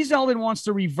 because Lee Zeldin wants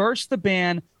to reverse the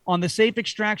ban on the safe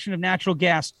extraction of natural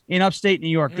gas in upstate New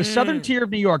York. The southern tier of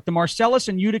New York, the Marcellus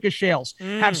and Utica shales,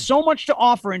 have so much to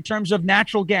offer in terms of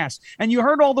natural gas. And you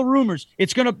heard all the rumors.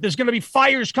 There's going to be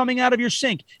fires coming out of your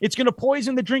sink. It's going to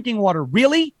poison the drinking water.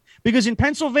 Really? Because in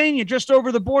Pennsylvania, just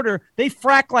over the border, they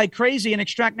frack like crazy and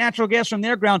extract natural gas from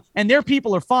their ground, and their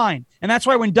people are fine. And that's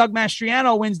why when Doug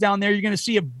Mastriano wins down there, you're going to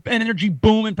see an energy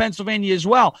boom in Pennsylvania as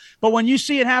well. But when you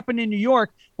see it happen in New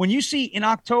York, when you see in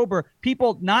October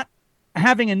people not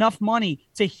having enough money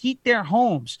to heat their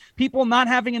homes, people not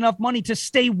having enough money to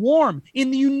stay warm in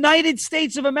the United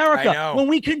States of America, when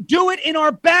we can do it in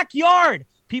our backyard.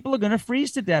 people are going to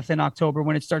freeze to death in October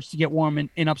when it starts to get warm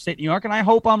in upstate New York. And I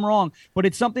hope I'm wrong, but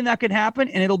it's something that could happen,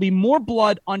 and it'll be more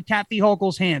blood on Kathy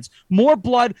Hochul's hands. More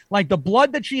blood, like the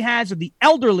blood that she has of the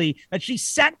elderly, that she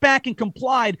sat back and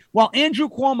complied while Andrew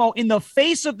Cuomo, in the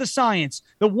face of the science,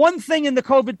 the one thing in the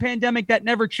COVID pandemic that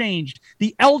never changed,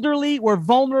 the elderly were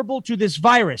vulnerable to this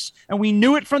virus. And we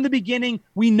knew it from the beginning.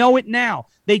 We know it now.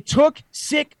 They took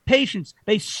sick patients.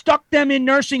 They stuck them in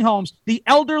nursing homes. The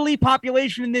elderly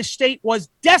population in this state was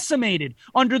decimated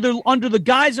under the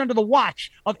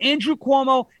watch of Andrew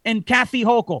Cuomo and Kathy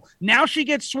Hochul. Now she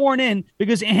gets sworn in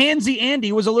because Handsy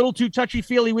Andy was a little too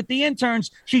touchy-feely with the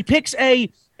interns. She picks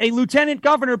a lieutenant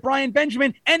governor, Brian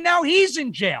Benjamin, and now he's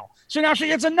in jail. So now she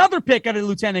gets another pick at a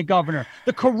lieutenant governor.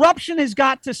 The corruption has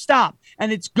got to stop,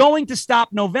 and it's going to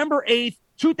stop November 8th.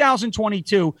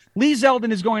 2022, Lee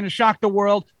Zeldin is going to shock the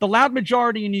world. The loud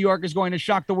majority in New York is going to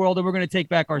shock the world, and we're going to take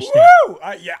back our state. Woo!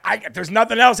 There's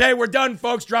nothing else. Hey, we're done,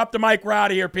 folks. Drop the mic. We're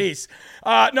out of here. Peace.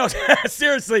 No,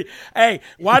 seriously. Hey,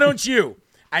 why don't you?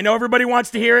 I know everybody wants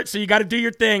to hear it, so you got to do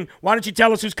your thing. Why don't you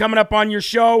tell us who's coming up on your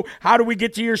show? How do we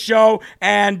get to your show?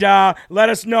 And let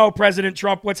us know, President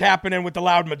Trump, what's happening with the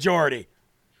loud majority.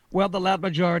 Well, the loud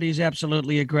majority is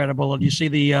absolutely incredible. And you see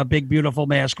the big, beautiful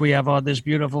mask we have on this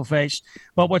beautiful face.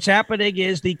 But what's happening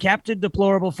is the Captain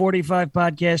Deplorable 45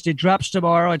 podcast. It drops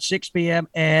tomorrow at 6 p.m.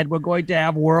 And we're going to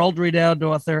have world-renowned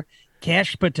author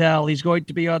Kash Patel. He's going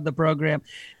to be on the program.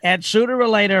 And sooner or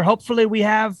later, hopefully we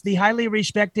have the highly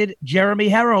respected Jeremy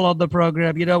Harrell on the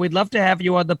program. You know, we'd love to have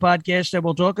you on the podcast, and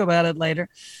we'll talk about it later.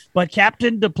 But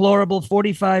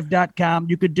CaptainDeplorable45.com,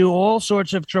 you could do all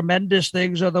sorts of tremendous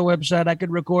things on the website. I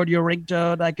could record your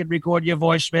ringtone. I could record your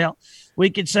voicemail. We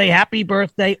could say happy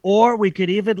birthday, or we could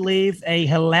even leave a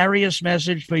hilarious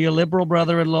message for your liberal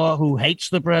brother-in-law who hates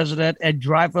the president and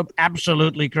drive him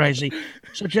absolutely crazy.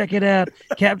 So check it out,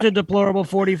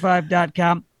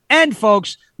 CaptainDeplorable45.com. And,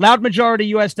 folks,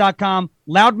 LoudMajorityUS.com,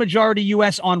 Loud Majority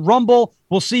US on Rumble.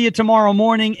 We'll see you tomorrow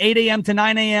morning, 8 a.m. to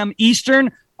 9 a.m.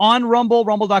 Eastern on Rumble,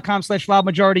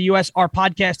 rumble.com/LoudMajorityUS. Our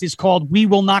podcast is called We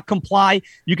Will Not Comply.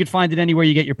 You can find it anywhere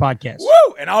you get your podcast.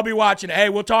 Woo! And I'll be watching it. Hey,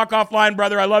 we'll talk offline,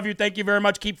 brother. I love you. Thank you very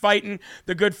much. Keep fighting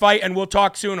the good fight, and we'll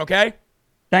talk soon, okay?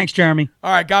 Thanks, Jeremy.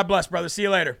 All right. God bless, brother. See you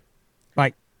later.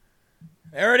 Bye.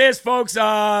 There it is, folks.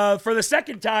 For the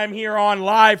second time here on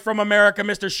Live from America,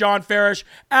 Mr. Sean Farish,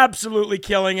 absolutely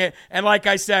killing it. And like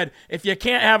I said, if you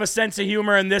can't have a sense of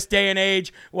humor in this day and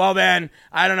age, well then,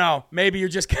 I don't know. Maybe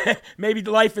maybe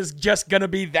life is just going to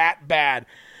be that bad.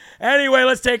 Anyway,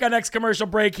 let's take our next commercial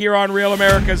break here on Real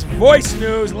America's Voice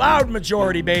News. Loud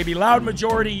Majority, baby.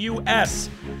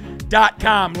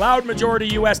 LoudMajorityUS.com.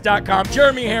 LoudMajorityUS.com.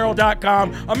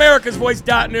 JeremyHarrell.com.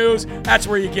 AmericasVoice.news. That's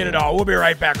where you get it all. We'll be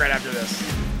right back right after this.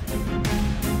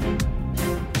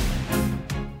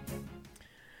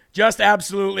 Just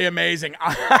absolutely amazing.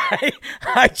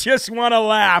 I just want to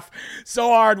laugh so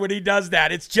hard when he does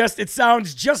that. It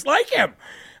sounds just like him.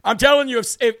 I'm telling you,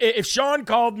 if Sean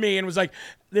called me and was like,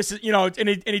 this is, you know, and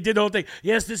he did the whole thing,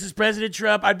 yes, this is President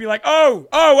Trump, I'd be like, oh,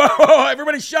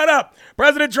 everybody shut up.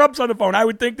 President Trump's on the phone. I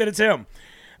would think that it's him.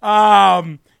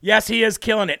 Yes, he is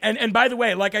killing it. And by the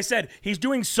way, like I said, he's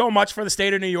doing so much for the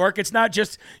state of New York. It's not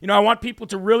just, you know, I want people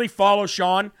to really follow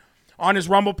Sean on his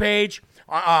Rumble page.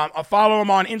 Follow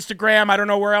him on Instagram. I don't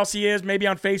know where else he is, maybe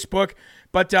on Facebook,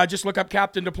 but just look up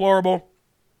Captain Deplorable.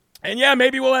 And yeah,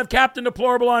 maybe we'll have Captain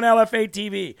Deplorable on LFA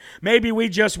TV. Maybe we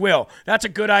just will. That's a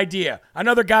good idea.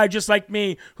 Another guy just like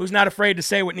me who's not afraid to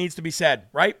say what needs to be said,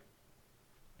 right?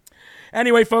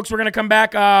 Anyway, folks, we're going to come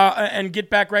back and get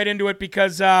back right into it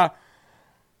because we got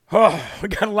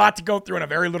a lot to go through in a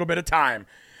very little bit of time.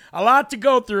 A lot to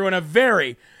go through in a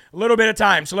very little bit of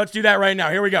time. So let's do that right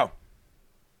now. Here we go.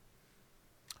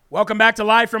 Welcome back to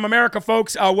Live from America,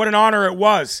 folks. What an honor it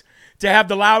was to have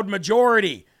the Loud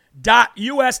Majority.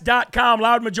 .us.com,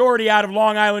 Loud Majority out of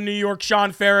Long Island, New York,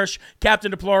 Sean Farish, Captain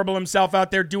Deplorable himself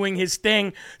out there doing his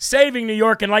thing, saving New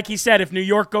York. And like he said, if New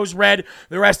York goes red,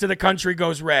 the rest of the country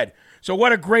goes red. So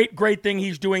what a great, great thing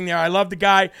he's doing there. I love the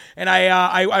guy, and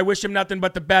I wish him nothing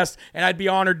but the best, and I'd be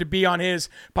honored to be on his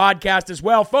podcast as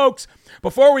well. Folks,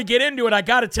 before we get into it, I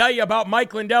got to tell you about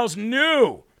Mike Lindell's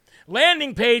new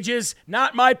landing pages,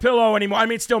 not MyPillow anymore. I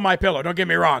mean, it's still MyPillow, don't get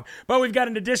me wrong. But we've got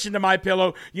an addition to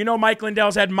MyPillow. You know Mike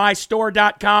Lindell's had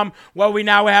MyStore.com. Well, we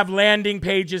now have landing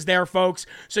pages there, folks,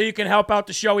 so you can help out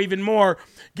the show even more,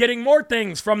 getting more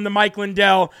things from the Mike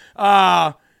Lindell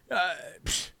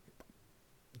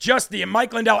just the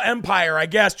Mike Lindell empire, I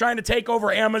guess, trying to take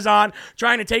over Amazon,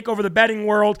 trying to take over the betting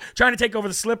world, trying to take over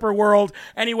the slipper world.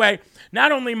 Anyway,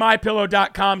 not only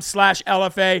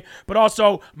mypillow.com/LFA, but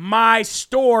also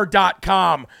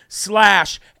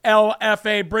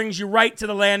mystore.com/LFA brings you right to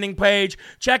the landing page.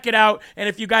 Check it out. And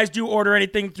if you guys do order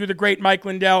anything through the great Mike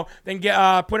Lindell, then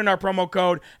put in our promo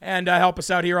code and help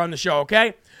us out here on the show,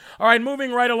 okay? All right,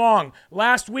 moving right along.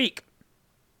 Last week,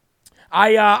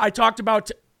 I talked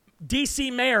about D.C.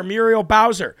 Mayor Muriel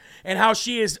Bowser and how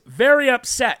she is very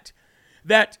upset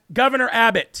that Governor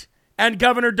Abbott and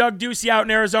Governor Doug Ducey out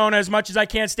in Arizona, as much as I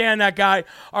can't stand that guy,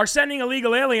 are sending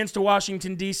illegal aliens to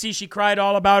Washington, D.C. She cried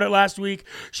all about it last week.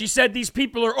 She said these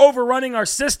people are overrunning our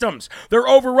systems. They're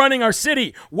overrunning our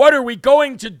city. What are we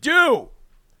going to do?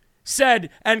 Said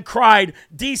and cried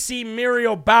D.C.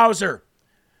 Muriel Bowser,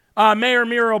 Mayor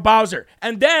Muriel Bowser.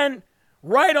 And then,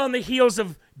 right on the heels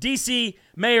of D.C.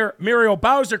 Mayor Muriel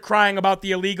Bowser crying about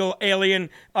the illegal alien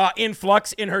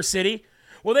influx in her city,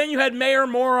 well, then you had Mayor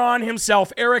Moron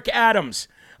himself, Eric Adams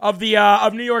of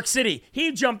New York City.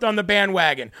 He jumped on the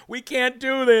bandwagon. We can't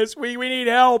do this. We need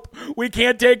help. We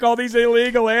can't take all these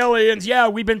illegal aliens. Yeah,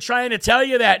 we've been trying to tell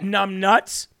you that,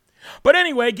 numbnuts. But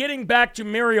anyway, getting back to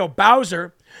Muriel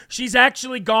Bowser, she's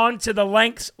actually gone to the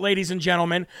lengths, ladies and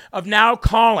gentlemen, of now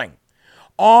calling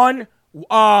on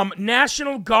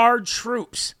National Guard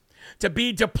troops to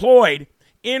be deployed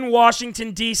in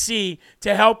Washington, D.C.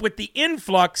 to help with the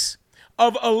influx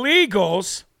of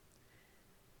illegals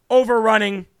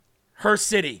overrunning her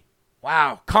city.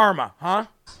 Wow, karma, huh?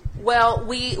 Well,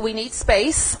 we need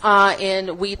space,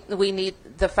 and we need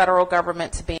the federal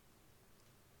government to be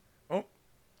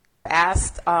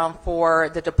asked for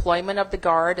the deployment of the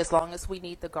Guard, as long as we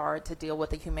need the Guard to deal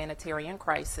with a humanitarian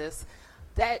crisis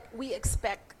that we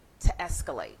expect to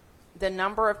escalate. The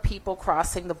number of people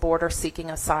crossing the border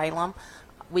seeking asylum,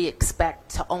 we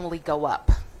expect to only go up.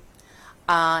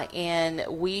 And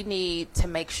we need to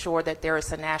make sure that there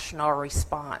is a national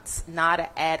response, not an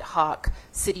ad hoc,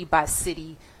 city by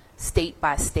city, state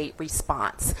by state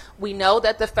response. We know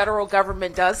that the federal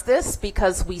government does this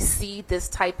because we see this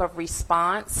type of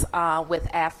response with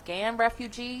Afghan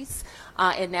refugees,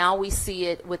 and now we see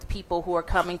it with people who are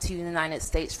coming to the United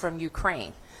States from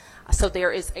Ukraine. So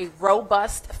there is a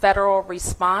robust federal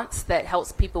response that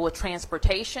helps people with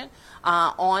transportation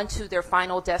on to their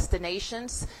final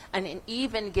destinations, and in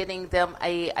even getting them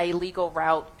a legal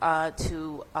route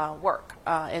to work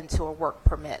and to a work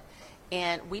permit.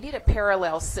 And we need a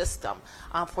parallel system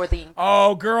for the...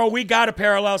 Oh, girl, we got a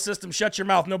parallel system. Shut your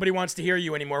mouth. Nobody wants to hear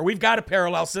you anymore. We've got a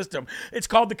parallel system. It's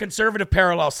called the conservative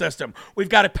parallel system. We've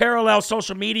got a parallel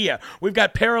social media. We've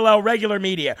got parallel regular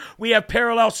media. We have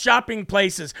parallel shopping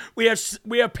places. We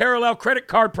have parallel credit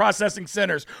card processing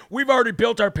centers. We've already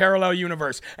built our parallel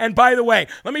universe. And by the way,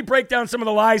 let me break down some of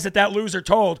the lies that loser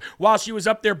told while she was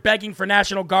up there begging for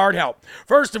National Guard help.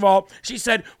 First of all, she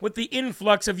said with the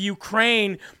influx of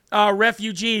Ukraine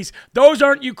refugees. Those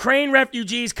aren't Ukraine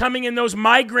refugees coming in those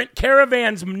migrant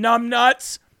caravans,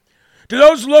 numbnuts. Do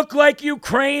those look like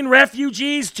Ukraine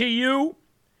refugees to you?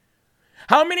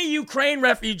 How many Ukraine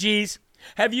refugees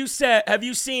have you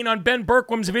seen on Ben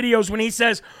Bergquam's videos when he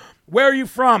says, where are you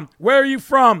from? Where are you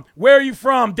from? Where are you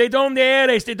from? De donde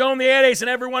eres? De donde eres? And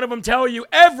every one of them tell you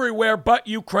everywhere but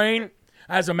Ukraine.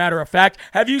 As a matter of fact,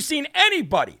 have you seen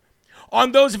anybody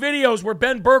on those videos where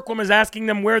Ben Bergquam is asking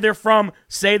them where they're from,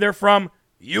 say they're from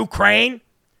Ukraine?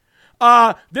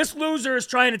 This loser is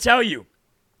trying to tell you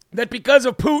that because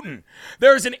of Putin,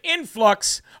 there's an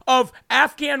influx of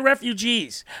Afghan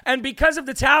refugees. And because of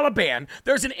the Taliban,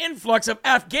 there's an influx of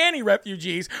Afghani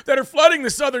refugees that are flooding the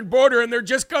southern border, and they're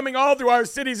just coming all through our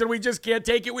cities, and we just can't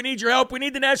take it. We need your help. We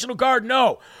need the National Guard.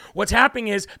 No. What's happening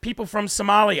is people from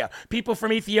Somalia, people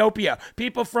from Ethiopia,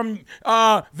 people from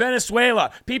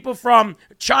Venezuela, people from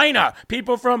China,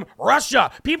 people from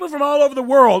Russia, people from all over the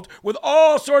world with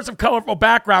all sorts of colorful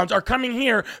backgrounds are coming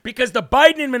here because the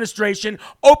Biden administration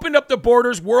opened up the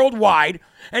borders worldwide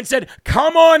and said,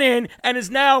 come on in, and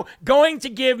is now going to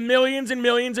give millions and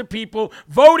millions of people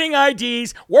voting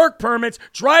IDs, work permits,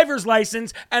 driver's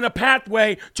license, and a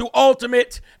pathway to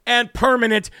ultimate and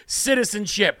permanent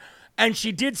citizenship. And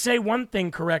she did say one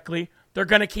thing correctly. They're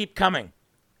going to keep coming.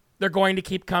 They're going to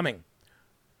keep coming.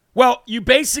 Well, you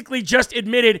basically just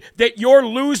admitted that your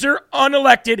loser,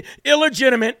 unelected,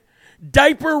 illegitimate,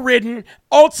 diaper-ridden,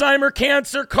 Alzheimer,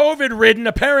 cancer, COVID-ridden,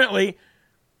 apparently,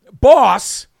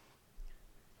 boss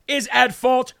is at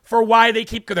fault for why they're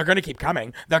going to keep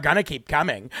coming. They're going to keep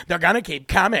coming. They're going to keep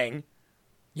coming.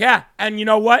 Yeah, and you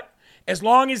know what? As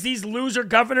long as these loser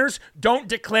governors don't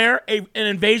declare an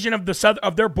invasion of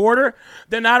of their border,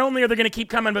 then not only are they going to keep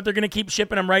coming, but they're going to keep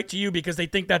shipping them right to you because they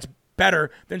think that's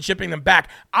better than shipping them back.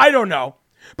 I don't know.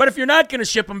 But if you're not going to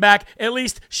ship them back, at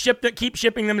least keep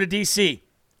shipping them to D.C.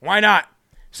 Why not?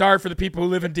 Sorry for the people who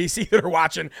live in D.C. that are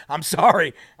watching. I'm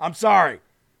sorry.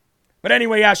 But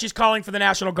anyway, yeah, she's calling for the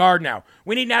National Guard now.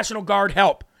 We need National Guard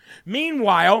help.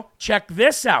 Meanwhile, check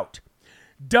this out.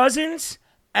 Dozens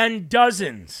and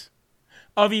dozens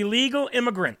of illegal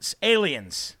immigrants,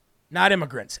 aliens, not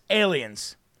immigrants,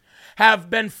 aliens, have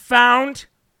been found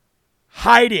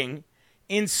hiding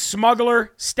in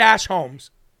smuggler stash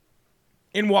homes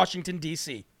in Washington,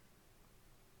 D.C.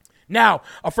 Now,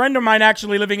 a friend of mine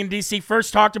actually living in D.C.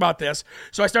 first talked about this,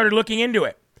 so I started looking into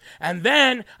it. And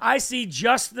then I see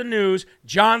Just the News,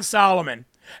 John Solomon,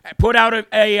 put out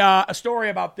a story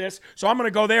about this, so I'm going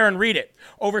to go there and read it.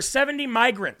 Over 70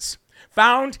 migrants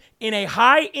found in a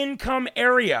high-income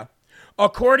area,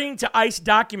 according to ICE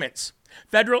documents.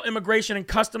 Federal Immigration and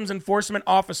Customs Enforcement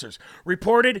officers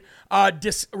reportedly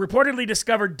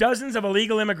discovered dozens of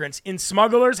illegal immigrants in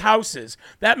smugglers' houses.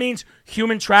 That means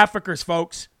human traffickers,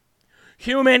 folks.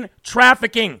 Human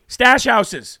trafficking, stash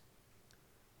houses.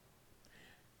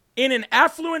 In an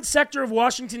affluent sector of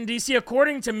Washington, D.C.,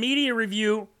 according to media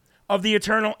review of the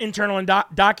internal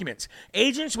documents,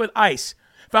 agents with ICE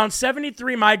found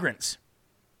 73 migrants,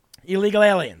 illegal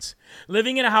aliens,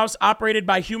 living in a house operated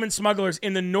by human smugglers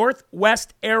in the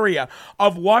northwest area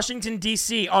of Washington,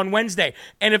 D.C. on Wednesday.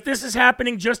 And if this is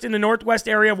happening just in the northwest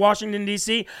area of Washington,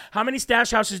 D.C., how many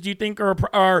stash houses do you think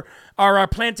are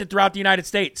planted throughout the United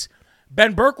States?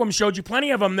 Ben Berkwam showed you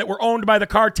plenty of them that were owned by the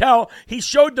cartel. He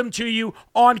showed them to you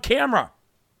on camera.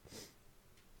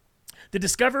 The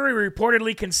discovery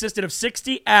reportedly consisted of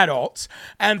 60 adults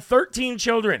and 13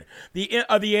 children. The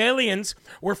aliens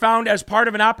were found as part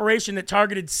of an operation that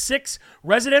targeted 6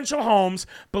 residential homes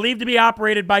believed to be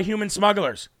operated by human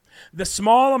smugglers. A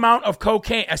small amount of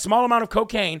cocaine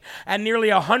and nearly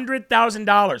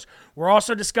 $100,000 were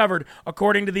also discovered,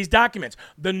 according to these documents.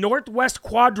 The northwest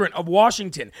quadrant of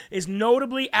Washington is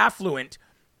notably affluent,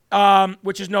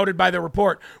 which is noted by the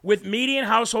report, with median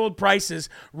household prices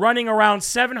running around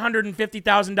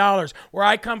 $750,000. Where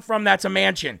I come from, that's a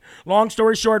mansion. Long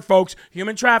story short, folks,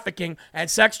 human trafficking and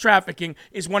sex trafficking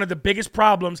is one of the biggest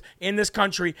problems in this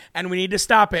country, and we need to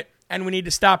stop it, and we need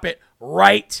to stop it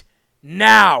right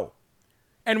now.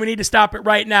 And we need to stop it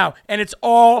right now. And it's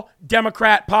all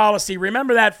Democrat policy.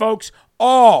 Remember that, folks.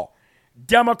 All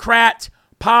Democrat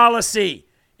policy.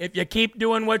 If you keep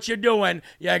doing what you're doing,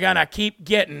 you're going to keep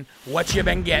getting what you've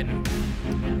been getting.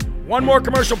 One more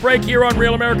commercial break here on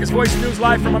Real America's Voice News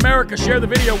Live from America. Share the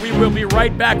video. We will be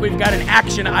right back. We've got an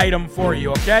action item for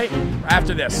you, okay?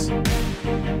 After this.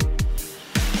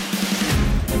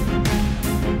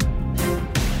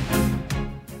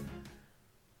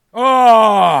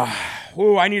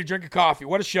 Oh, I need a drink of coffee.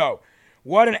 What a show.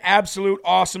 What an absolute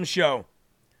awesome show.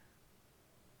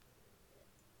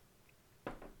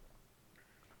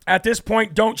 At this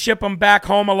point, don't ship them back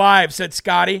home alive, said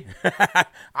Scotty.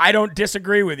 I don't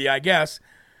disagree with you, I guess.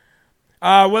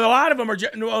 Well, a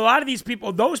lot of these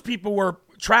people, those people were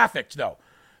trafficked, though.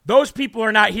 Those people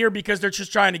are not here because they're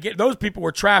just trying to get, those people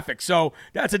were trafficked. So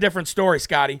that's a different story,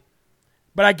 Scotty.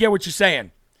 But I get what you're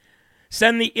saying.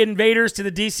 Send the invaders to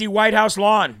the D.C. White House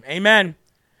lawn. Amen.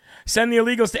 Send the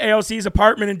illegals to AOC's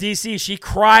apartment in D.C. She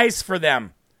cries for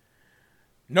them.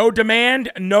 No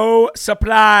demand, no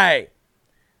supply.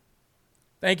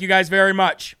 Thank you guys very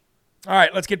much. All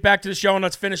right, let's get back to the show and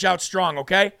let's finish out strong,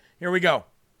 okay? Here we go.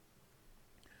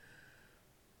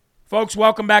 Folks,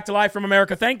 welcome back to Live from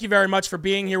America. Thank you very much for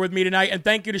being here with me tonight, and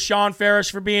thank you to Sean Farish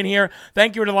for being here.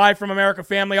 Thank you to the Live from America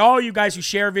family. All you guys who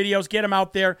share videos, get them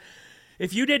out there.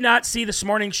 If you did not see this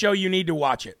morning show, you need to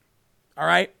watch it, all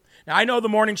right? Now, I know the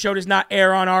morning show does not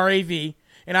air on RAV,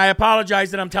 and I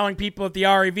apologize that I'm telling people at the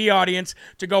RAV audience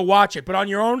to go watch it, but on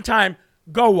your own time,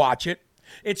 go watch it.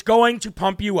 It's going to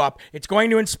pump you up. It's going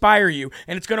to inspire you,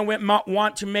 and it's going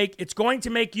to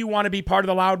make you want to be part of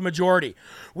the loud majority.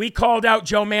 We called out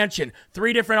Joe Manchin,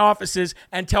 3 different offices,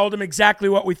 and told him exactly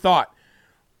what we thought.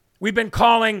 We've been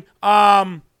calling,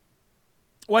 Robin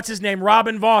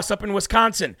Voss up in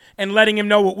Wisconsin, and letting him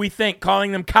know what we think,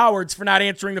 calling them cowards for not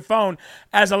answering the phone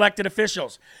as elected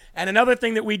officials. And another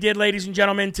thing that we did, ladies and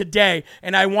gentlemen, today,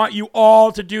 and I want you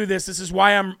all to do this. This is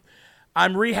why I'm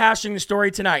rehashing the story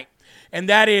tonight. And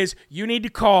that is, you need to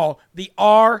call the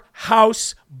Our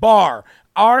House Bar,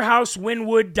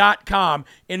 ourhousewinwood.com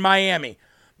in Miami.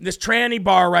 This tranny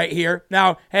bar right here.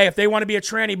 Now, hey, if they want to be a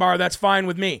tranny bar, that's fine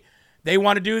with me. They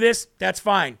want to do this, that's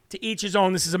fine. To each his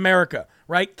own. This is America,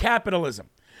 right? Capitalism.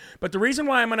 But the reason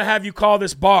why I'm going to have you call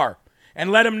this bar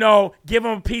and let them know, give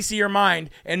them a piece of your mind,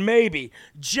 and maybe,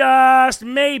 just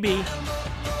maybe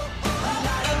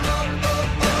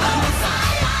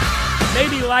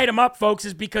light them up, folks,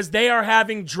 is because they are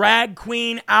having drag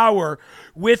queen hour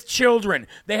with children.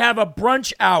 They have a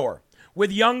brunch hour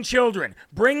with young children.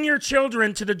 Bring your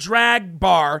children to the drag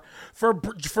bar for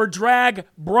drag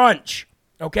brunch,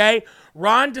 okay?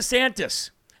 Ron DeSantis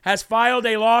has filed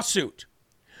a lawsuit,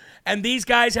 and these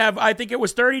guys have, I think it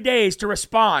was 30 days to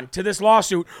respond to this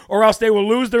lawsuit, or else they will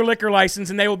lose their liquor license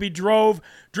and they will be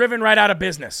driven right out of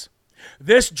business.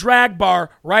 This drag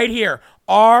bar right here,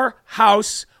 Our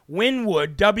House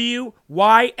Wynwood,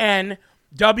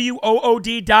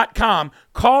 WYNWOOD.com.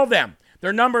 Call them.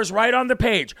 Their number's right on the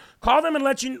page. Call them and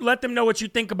let them know what you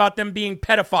think about them being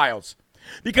pedophiles.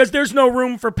 Because there's no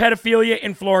room for pedophilia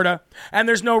in Florida, and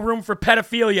there's no room for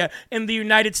pedophilia in the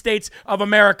United States of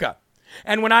America.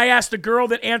 And when I asked the girl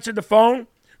that answered the phone,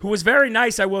 who was very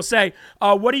nice, I will say,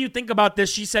 what do you think about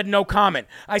this? She said no comment.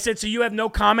 I said, so you have no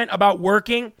comment about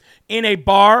working in a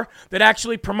bar that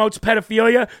actually promotes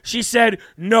pedophilia? She said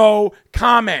no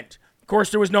comment. Of course,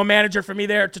 there was no manager for me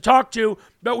there to talk to,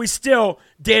 but we still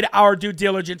did our due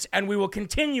diligence, and we will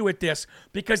continue with this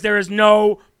because there is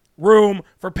no room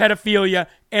for pedophilia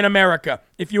in America.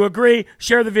 If you agree,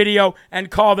 share the video and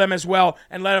call them as well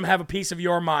and let them have a piece of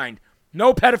your mind.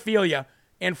 No pedophilia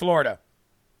in Florida.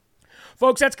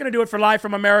 Folks, that's going to do it for Live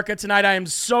from America tonight. I am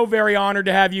so very honored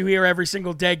to have you here every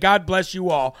single day. God bless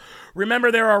you all.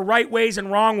 Remember, there are right ways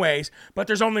and wrong ways, but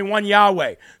there's only one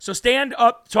Yahweh. So stand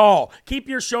up tall. Keep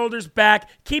your shoulders back,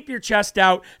 keep your chest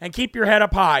out, and keep your head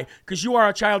up high, because you are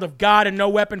a child of God and no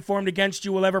weapon formed against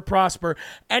you will ever prosper.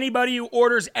 Anybody who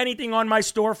orders anything on my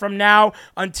store from now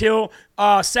until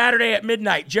Saturday at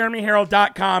midnight,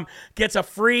 JeremyHerald.com, gets a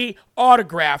free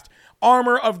autographed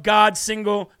Armor of God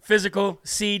single physical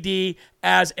CD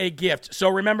as a gift. So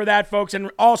remember that, folks. And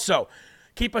also,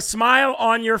 keep a smile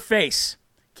on your face.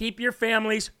 Keep your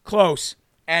families close.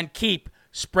 And keep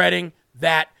spreading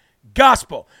that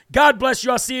gospel. God bless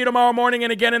you. I'll see you tomorrow morning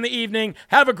and again in the evening.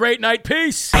 Have a great night.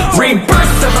 Peace. Rebirth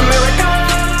of America.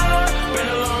 Been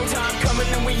a long time coming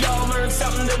and we all learned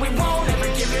something that we won't ever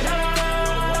give it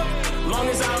up. Long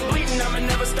as I'm bleeding, I'ma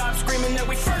never stop screaming that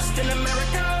we first in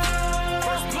America.